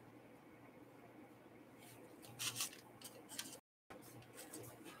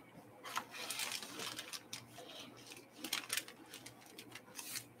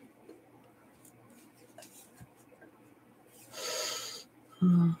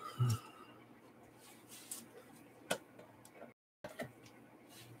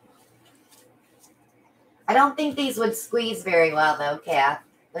 I don't think these would squeeze very well, though, Kath.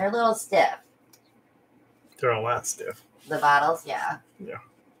 They're a little stiff. They're a lot stiff. The bottles, yeah. Yeah.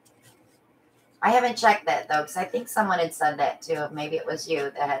 I haven't checked that, though, because I think someone had said that, too. Maybe it was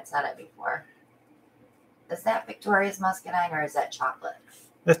you that had said it before. Is that Victoria's Muscadine, or is that chocolate?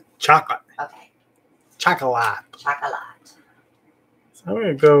 That's chocolate. Okay. Chocolate. Chocolate. So I'm going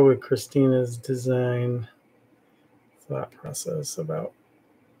to go with Christina's design thought process about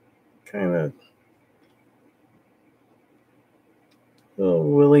kind of a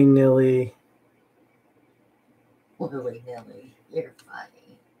little willy-nilly. Willy-nilly. You're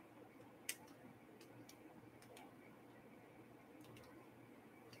funny.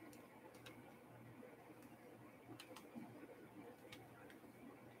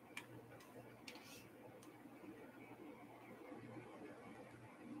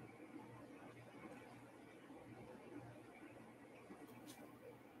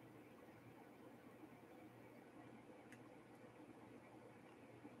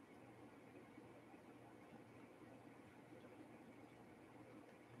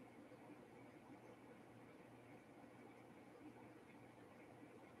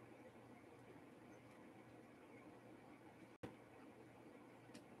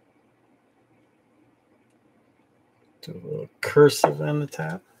 Do a little cursive on the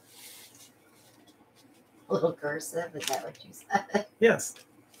top. A little cursive, is that what you said? Yes.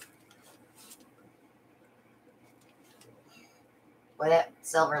 Boy, that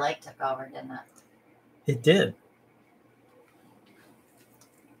Silver Lake took over, didn't it? It did.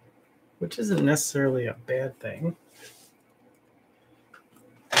 Which isn't necessarily a bad thing.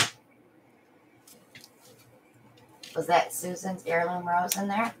 Was that Susan's heirloom rose in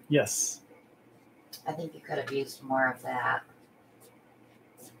there? Yes. I think you could have used more of that.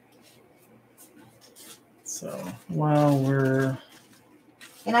 So while we're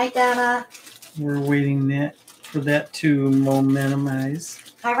Good night, Donna. waiting for that to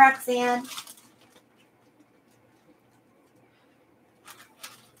momentumize. Hi, Roxanne.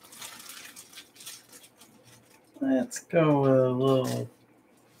 Let's go with a little.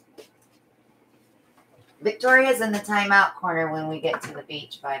 Victoria's in the timeout corner when we get to the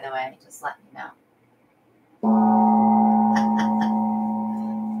beach, by the way. Just let me know.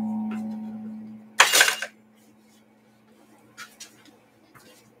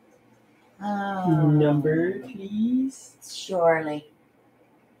 Oh, Number, please. surely.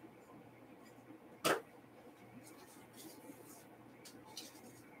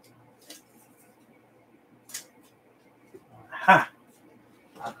 Ha!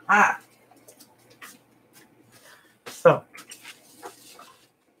 Aha. So,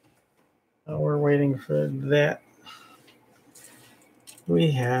 while we're waiting for that,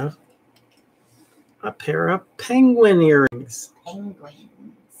 we have a pair of penguin earrings.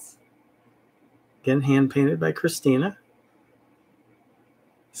 Penguins. Again, hand painted by Christina.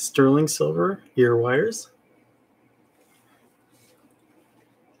 Sterling silver ear wires.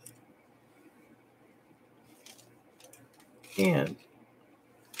 And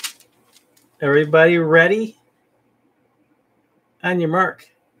everybody ready? On your mark.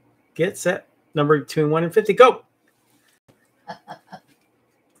 Get set. Number between 1 and 50. Go.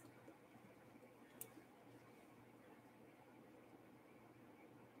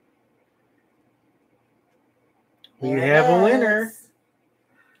 We There it have a winner. is.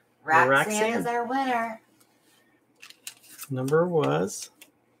 Roxanne Roxanne. is our winner. Number was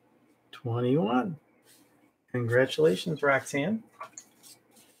 21. Congratulations, Roxanne.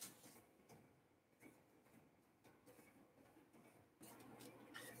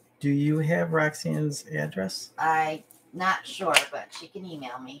 Do you have Roxanne's address? I'm not sure, but she can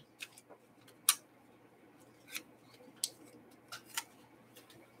email me.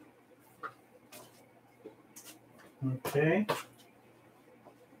 Okay.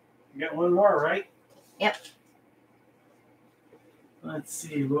 You got one more, right? Yep. Let's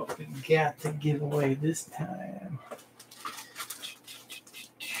see what we got to give away this time.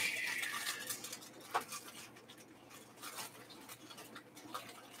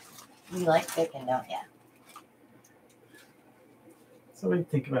 You like bacon, don't you? So what do you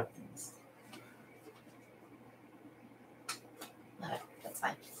think about these? Okay, that's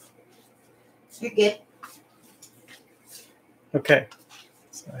fine. You're good. Okay.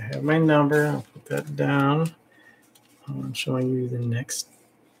 So I have my number. I'll put that down. I'm showing you the next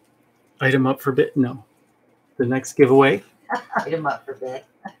item up for bid. No. The next giveaway. Item up for bid.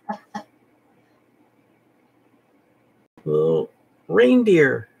 Little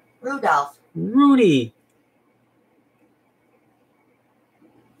reindeer. Rudolph. Rudy.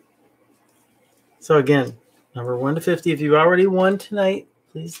 So again, number 1 to 50. If you already won tonight,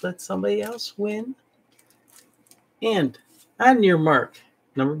 please let somebody else win. And on your mark,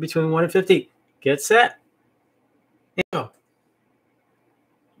 number between 1 and 50. Get set. And go.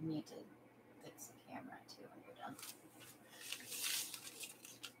 You need to fix the camera too when you're done.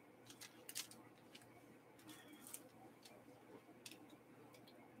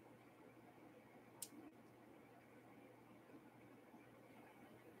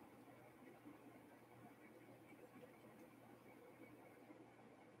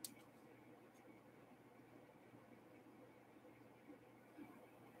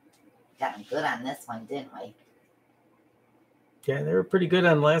 got them good on this one, didn't we? Yeah, they were pretty good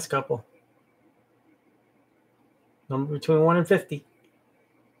on the last couple. Number between 1 and 50.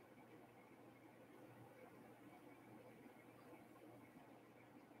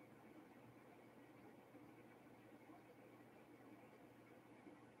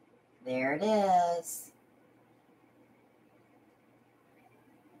 There it is.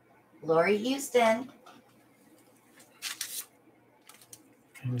 Lori Houston.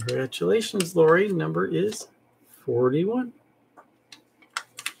 Congratulations, Lori. Number is 41.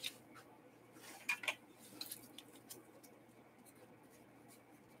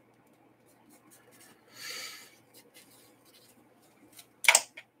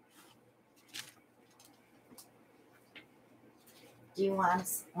 Do you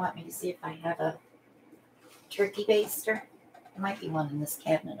want me to see if I have a turkey baster? There might be one in this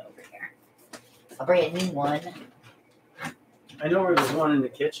cabinet over here. A brand new one. I know where there's one in the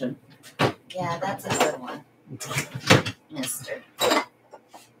kitchen. Yeah, that's a good one, mister.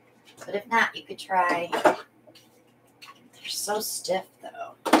 But if not, you could try. They're so stiff,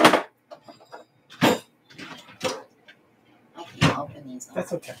 though. I can't open these.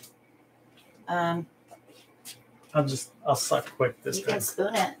 That's okay. Um, I'll suck quick this you time. can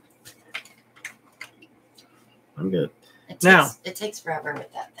spoon it. I'm good. It takes forever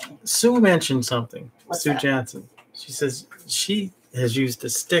with that thing. Sue mentioned something. What's Sue that? Johnson. She says she has used a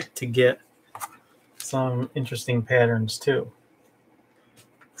stick to get some interesting patterns too.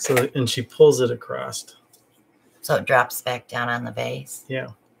 So, and she pulls it across. So it drops back down on the base. Yeah.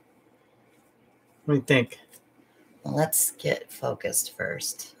 What do you think? Well, let's get focused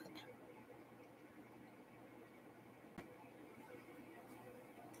first.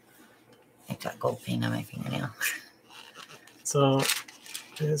 I got gold paint on my fingernail. So,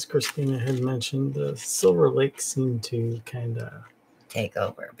 as Christina had mentioned, the Silver Lake seemed to kind of Take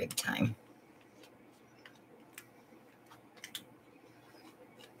over big time.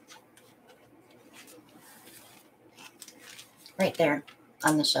 Right there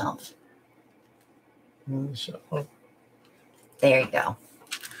on the shelf. Oh, There you go.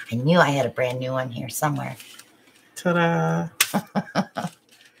 I knew I had a brand new one here somewhere. ta-da!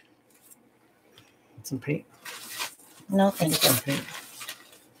 Some paint. No, thank you. Some paint.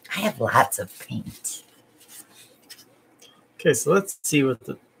 I have lots of paint. Okay, so let's see what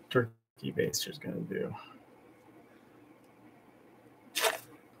the turkey baster is going to do.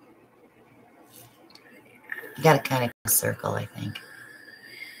 You got to kind of circle, I think.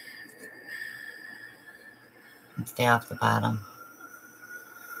 And stay off the bottom.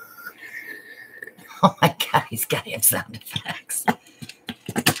 Oh my God, he's got to have sound effects.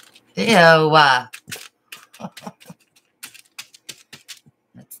 Ew.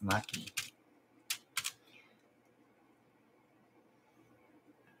 That's mucky.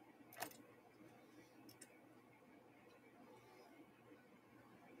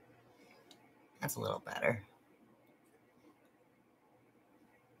 That's a little better.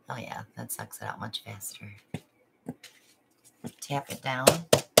 Oh yeah, that sucks it out much faster. Tap it down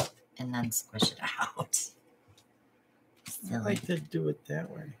and then squish it out. I like to do it that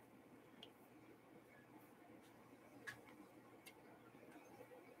way.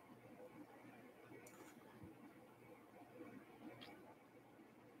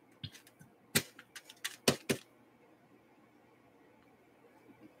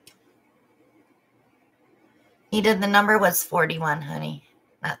 He did, the number was 41, honey,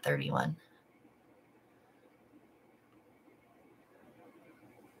 not 31.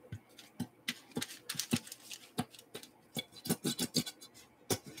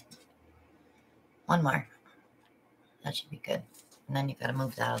 One more. That should be good. And then you got to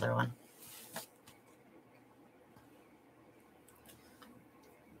move the other one.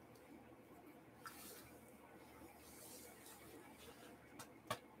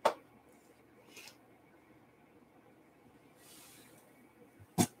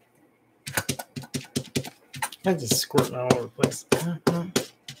 I'm just squirting all over the place. Mm-hmm.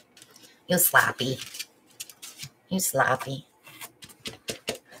 You sloppy. You sloppy.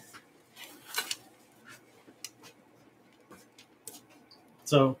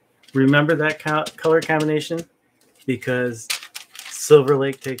 So remember that color combination because Silver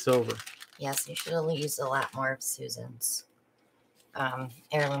Lake takes over. Yes, you should have used a lot more of Susan's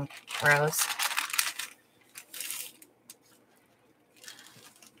heirloom rose.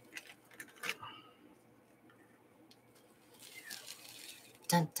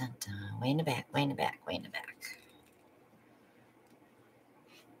 Dun, dun, dun. Way in the back, way in the back, way in the back.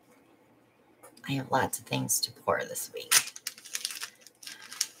 I have lots of things to pour this week.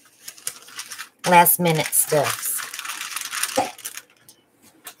 Last minute stuffs.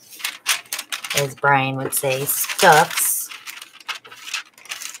 as Brian would say, stuffs.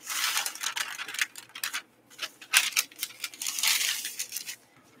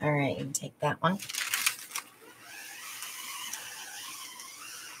 All right, you can take that one.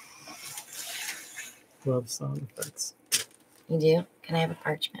 Love sound effects. You do? Can I have a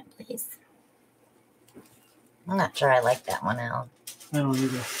parchment, please? I'm not sure I like that one, Al. I don't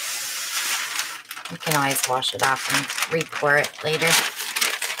either. You can always wash it off and re-pour it later.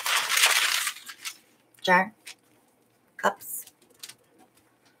 Jar? Cups?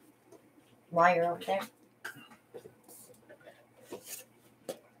 While you're over there?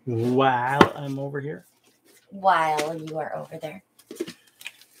 While I'm over here. While you are over there.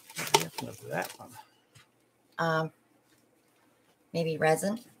 Look at that one. Maybe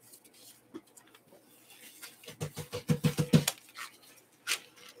resin?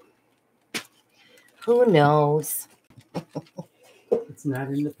 Who knows? It's not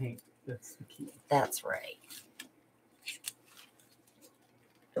in the paint. That's the key. That's right.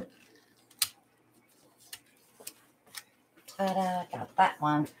 Ta-da, got that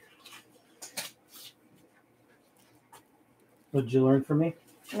one. What did you learn from me?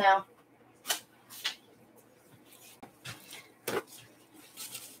 No.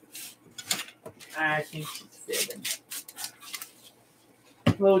 I think she's dead.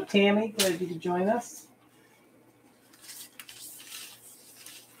 Hello, Tammy. Glad you could join us.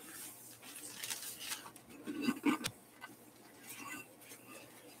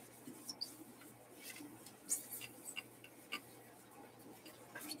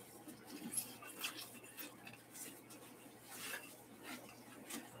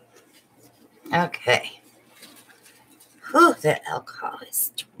 Okay. Whew, that alcohol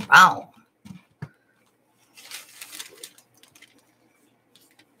is strong.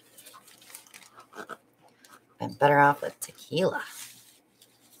 I'm better off with tequila.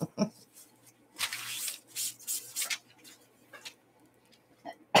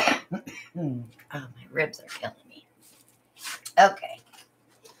 Oh, my ribs are killing me. Okay.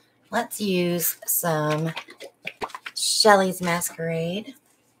 Let's use some Shelley's Masquerade.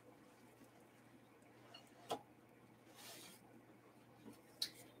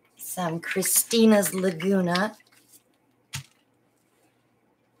 Some Christina's Laguna.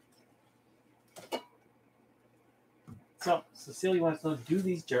 So, Cecilia wants to know, do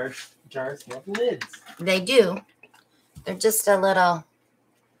these jars have lids? They do. They're just a little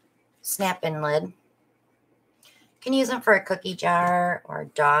snap-in lid. You can use them for a cookie jar or a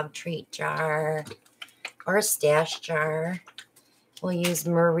dog treat jar or a stash jar. We'll use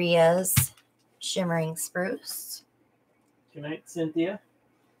Maria's Shimmering Spruce. Good night, Cynthia.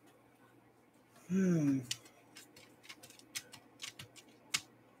 I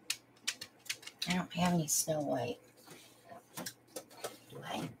don't have any Snow White. Do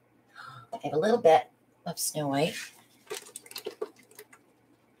I? I have a little bit of Snow White.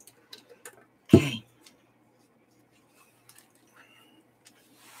 Okay.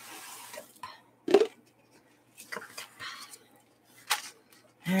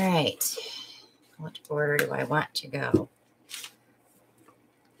 All right. What order do I want to go?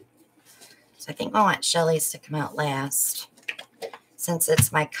 So I think I want Shelley's to come out last since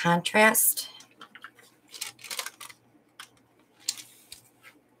it's my contrast.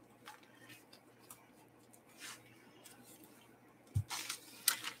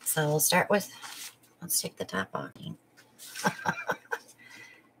 So we'll start with, let's take the top off.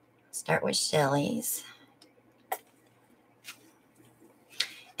 Start with Shelley's.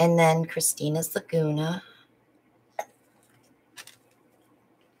 And then Christina's Laguna.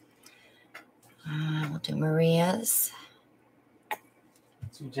 We'll do Maria's.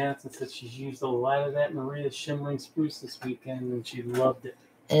 Sue Johnson said she's used a lot of that Maria's Shimmering Spruce this weekend and she loved it.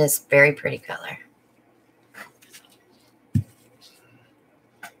 It is a very pretty color.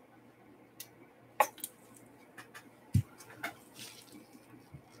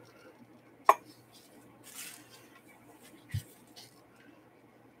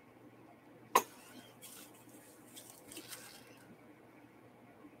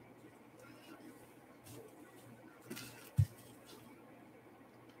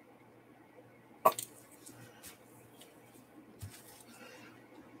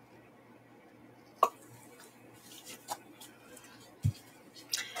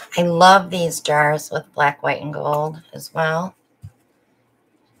 I love these jars with black, white, and gold as well.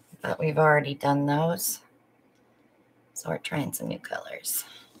 But we've already done those. So we're trying some new colors.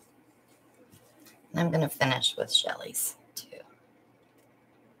 And I'm going to finish with Shelley's too.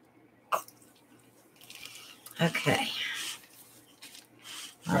 Okay.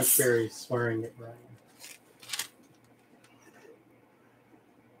 Raspberry's swearing at Brian.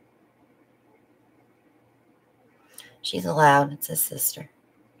 She's allowed. It's his sister.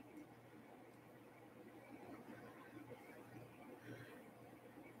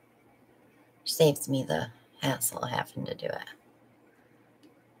 Saves me the hassle of having to do it.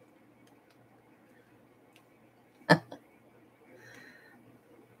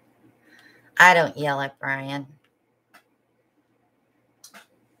 I don't yell at Brian.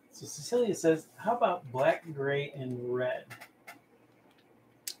 So Cecilia says, how about black, gray, and red?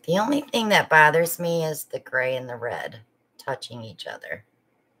 The only thing that bothers me is the gray and the red touching each other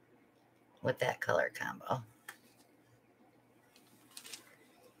with that color combo.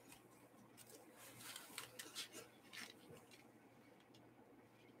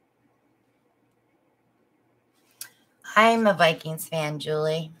 I'm a Vikings fan,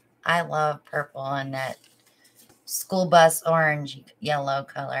 Julie. I love purple and that school bus orange yellow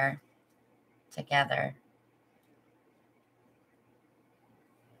color together.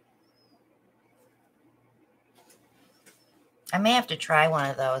 I may have to try one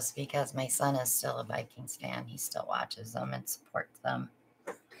of those because my son is still a Vikings fan. He still watches them and supports them.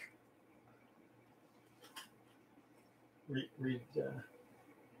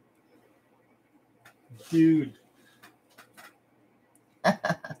 Dude.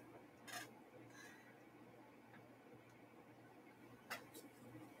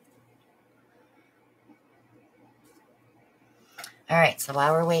 All right, so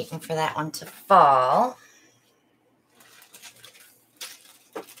while we're waiting for that one to fall,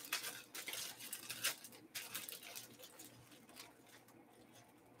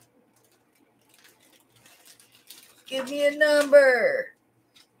 give me a number.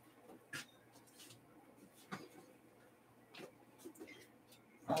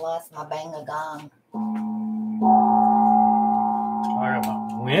 I lost my bang-a-gong. Talk about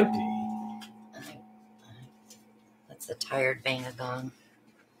wimpy. That's a tired bang-a-gong.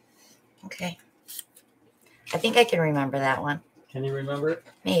 Okay. I think I can remember that one. Can you remember it?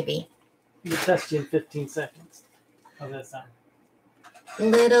 Maybe. We'll test you in 15 seconds. How's that sound?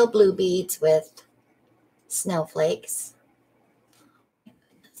 Little blue beads with snowflakes.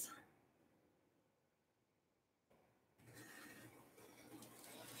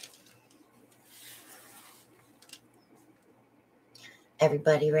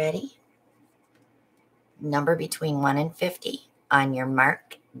 Everybody ready? Number between 1 and 50. On your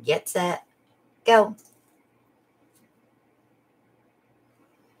mark, get set, go.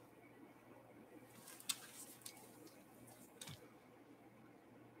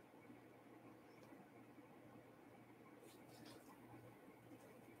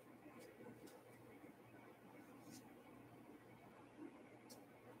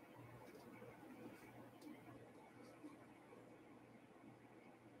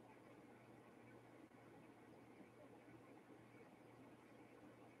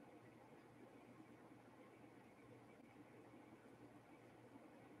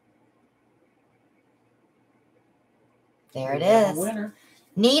 There it is. Winner.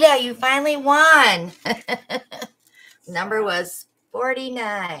 Nita, you finally won. Number was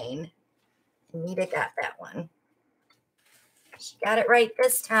 49. Nita got that one. She got it right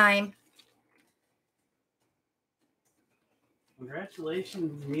this time.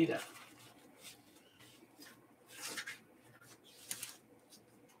 Congratulations, Nita.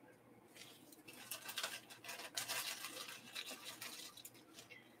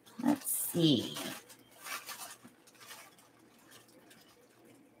 Let's see.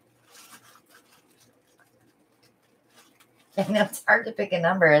 I know it's hard to pick a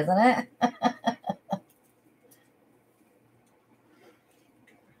number, isn't it?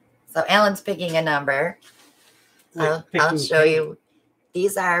 So Alan's picking a number. I'll show you.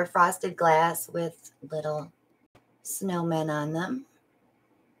 These are frosted glass with little snowmen on them.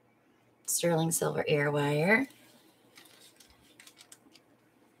 Sterling silver air wire.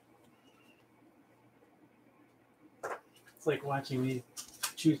 It's like watching me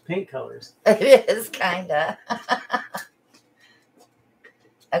choose paint colors. It is, kind of.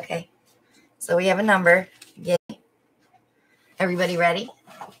 Okay. So we have a number. Everybody ready?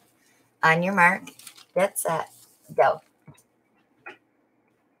 On your mark, get set, go.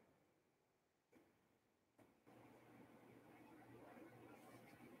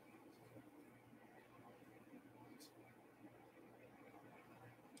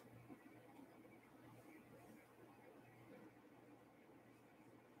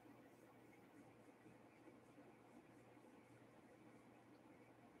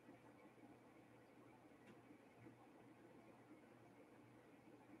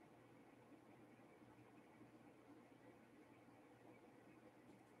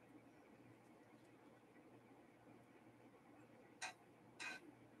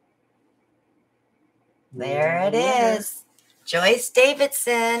 There it is. Joyce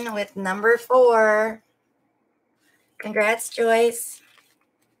Davidson with number 4. Congrats, Joyce.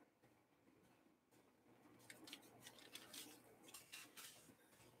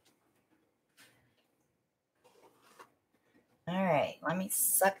 All right, let me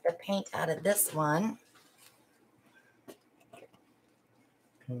suck the paint out of this one.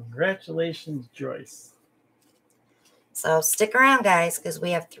 Congratulations, Joyce. So stick around, guys, because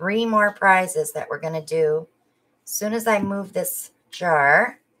we have 3 more prizes that we're going to do as soon as I move this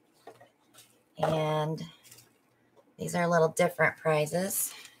jar. And these are a little different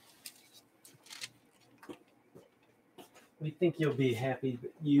prizes. We think you'll be happy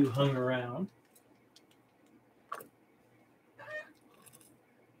that you hung around.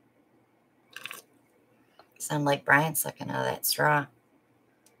 Sound like Brian sucking out of that straw.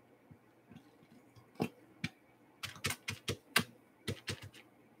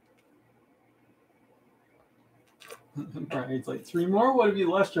 Brian's like, 3 more? What, have you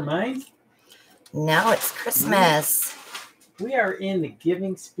lost your mind? No, it's Christmas. We are in the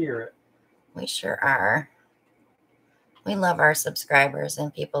giving spirit. We sure are. We love our subscribers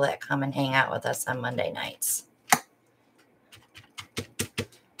and people that come and hang out with us on Monday nights.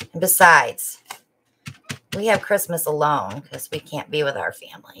 And besides, we have Christmas alone because we can't be with our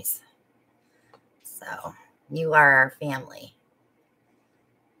families. So you are our family.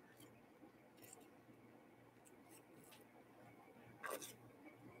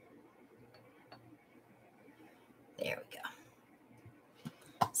 There we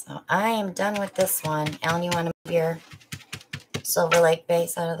go. So I am done with this one. Alan, you want to move your Silver Lake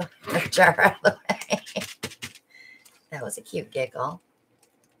base out of the jar out of the way? That was a cute giggle.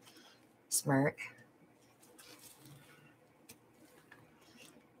 Smirk.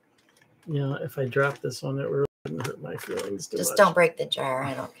 Yeah, if I drop this one, it really wouldn't hurt my feelings too much. Just don't break the jar.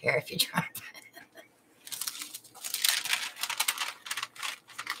 I don't care if you drop it.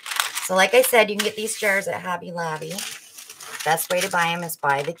 So like I said, you can get these jars at Hobby Lobby. Best way to buy them is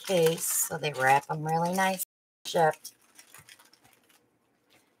by the case. So they wrap them really nice. Shipped.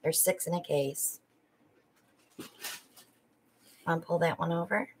 There's 6 in a case. Want to pull that one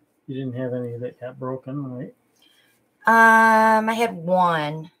over? You didn't have any that got broken, right? I had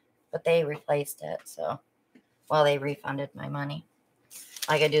 1, but they replaced it. So, well, they refunded my money.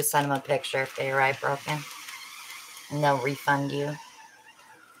 All I gotta do is send them a picture if they arrive broken, and they'll refund you.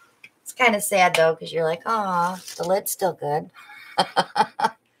 It's kind of sad though, because you're like, oh, the lid's still good. Do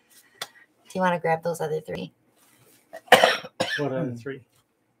you want to grab those other 3? What other 3?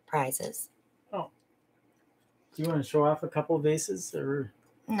 Prizes? Oh. Do you want to show off a couple of vases? Or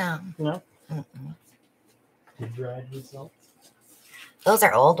No. No? Mm-mm. The dried results? Those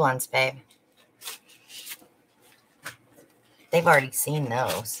are old ones, babe. They've already seen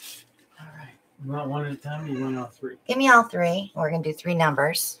those. All right. You want one at a time, or you want all 3? Give me all 3. We're going to do 3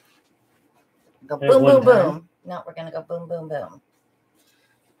 numbers. Go At boom, one boom, time? boom. No, we're going to go boom, boom, boom.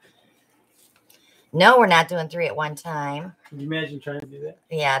 No, we're not doing 3 at one time. Can you imagine trying to do that?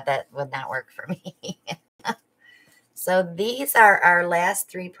 Yeah, that would not work for me. So these are our last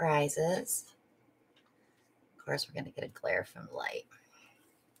 3 prizes. Of course, we're going to get a glare from the light.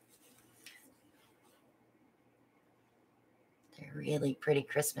 They're really pretty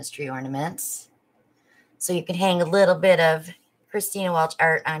Christmas tree ornaments. So you can hang a little bit of Christina Welch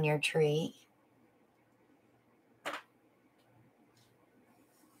Art on your tree.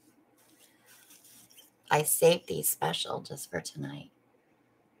 I saved these special just for tonight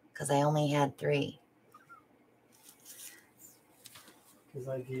because I only had 3. Because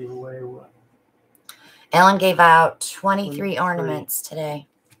I gave away what? Alan gave out 23 23. ornaments today.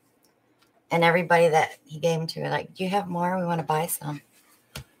 And everybody that he gave them to were like, do you have more? We want to buy some.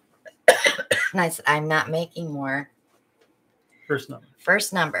 And I said, I'm not making more. First number.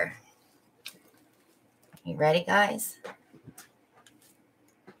 First number. You ready, guys?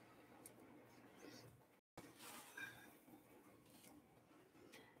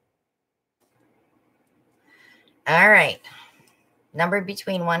 All right. Number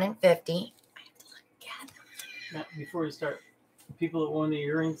between 1 and 50. I have to look at them. Now, before you start, people that won the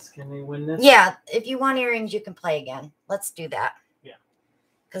earrings, can they win this? Yeah, if you want earrings, you can play again. Let's do that. Yeah.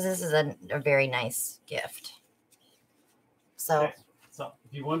 Because this is a very nice gift. So, Okay. So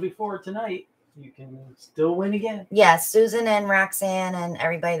if you won before tonight, you can still win again. yeah, Susan and Roxanne and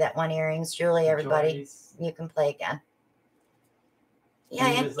everybody that won earrings, Julie, everybody, Joyce. you can play again. Yeah,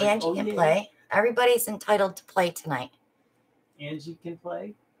 And he and was like, Angie "Oh, can yeah." play. Everybody's entitled to play tonight. Angie can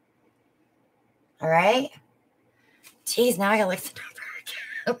play. All right? Jeez, now I got to look at the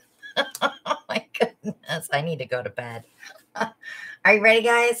number again. Oh, my goodness. I need to go to bed. Are you ready,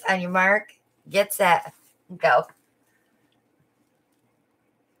 guys? On your mark, get set, Go.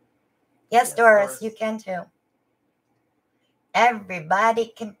 Yes, Doris, you can too.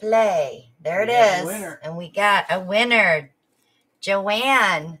 Everybody can play. There it is. And we got a winner.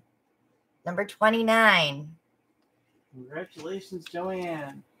 Joanne, number 29. Congratulations,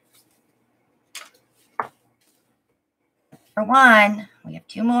 Joanne. For one, we have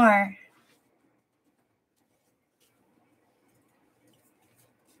 2 more.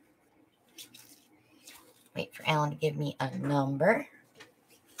 Wait for Alan to give me a number.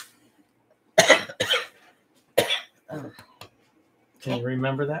 Can you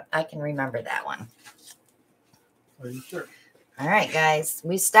remember that? I can remember that one. Are you sure? All right, guys.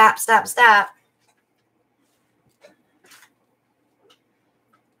 We stop.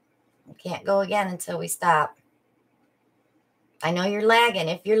 We can't go again until we stop. I know you're lagging.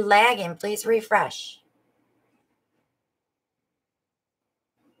 If you're lagging, please refresh.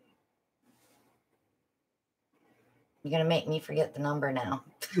 You're going to make me forget the number now.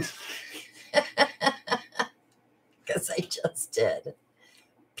 Because I just did.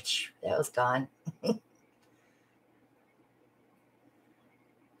 That was gone.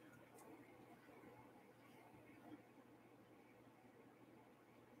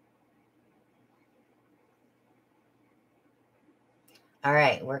 All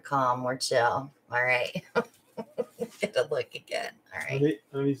right, we're calm, we're chill. All right. Get a look again. All right.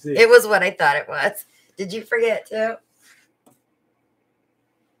 Let me see. It was what I thought it was. Did you forget too?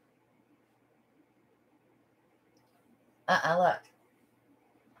 Look.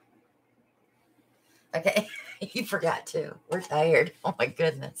 Okay. You forgot too. We're tired. Oh my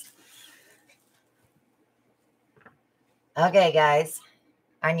goodness. Okay, guys.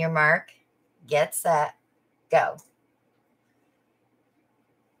 On your mark, get set, go.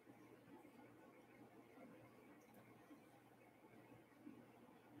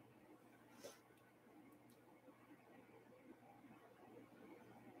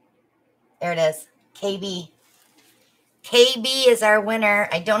 There it is. KB. KB is our winner.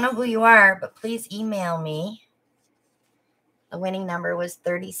 I don't know who you are, but please email me. The winning number was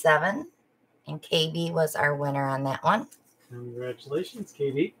 37, and KB was our winner on that one. Congratulations,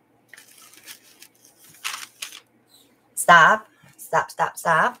 KB. Stop. Stop, stop,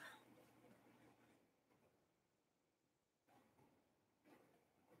 stop.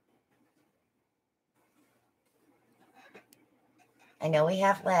 I know we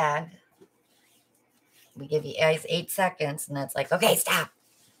have lag. We give you guys 8 seconds, and that's like, okay, stop.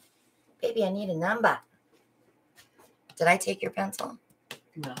 Baby, I need a number. Did I take your pencil?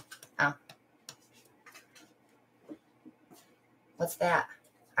 No. Oh. What's that?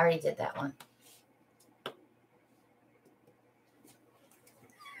 I already did that one.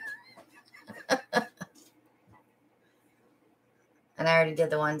 And I already did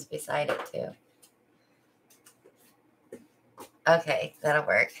the ones beside it, too. Okay, that'll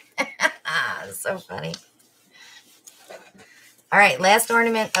work. That's so funny. All right, last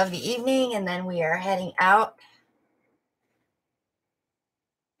ornament of the evening, and then we are heading out.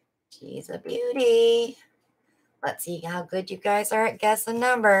 She's a beauty. Let's see how good you guys are at guessing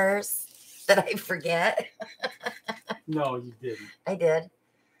numbers. Did I forget? No, you didn't. I did.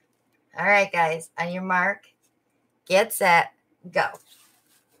 All right, guys, on your mark, get set, go.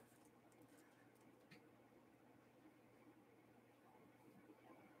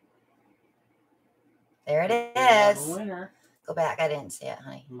 There it is. Winner. Go back. I didn't see it,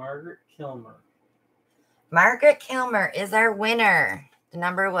 honey. Margaret Kilmer. Margaret Kilmer is our winner. The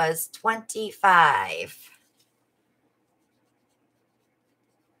number was 25.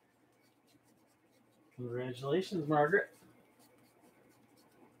 Congratulations, Margaret.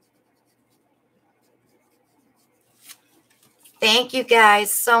 Thank you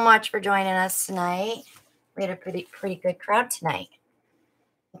guys so much for joining us tonight. We had a pretty good crowd tonight.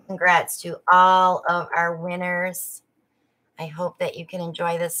 Congrats to all of our winners. I hope that you can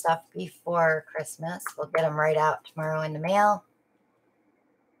enjoy this stuff before Christmas. We'll get them right out tomorrow in the mail.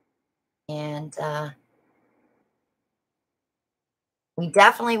 And we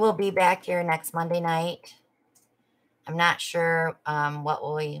definitely will be back here next Monday night. I'm not sure what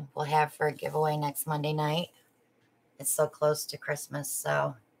we'll have for a giveaway next Monday night. It's so close to Christmas,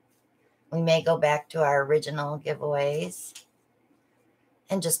 so we may go back to our original giveaways.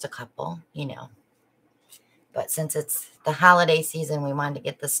 And just a couple, you know. But since it's the holiday season, we wanted to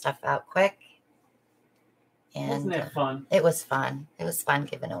get this stuff out quick. And wasn't that fun? It was fun. It was fun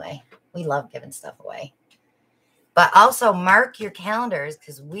giving away. We love giving stuff away. But also mark your calendars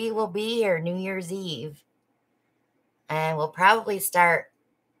because we will be here New Year's Eve. And we'll probably start,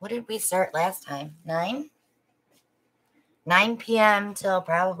 what did we start last time? 9? 9 p.m. till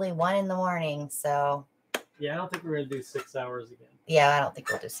probably 1 in the morning. So Yeah, I don't think we're going to do 6 hours again. Yeah, I don't think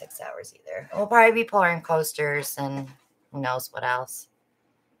we'll do 6 hours either. We'll probably be pouring coasters and who knows what else.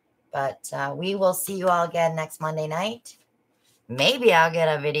 But we will see you all again next Monday night. Maybe I'll get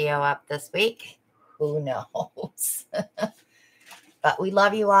a video up this week. Who knows? But we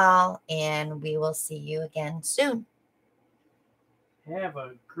love you all, and we will see you again soon. Have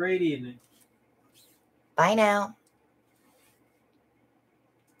a great evening. Bye now.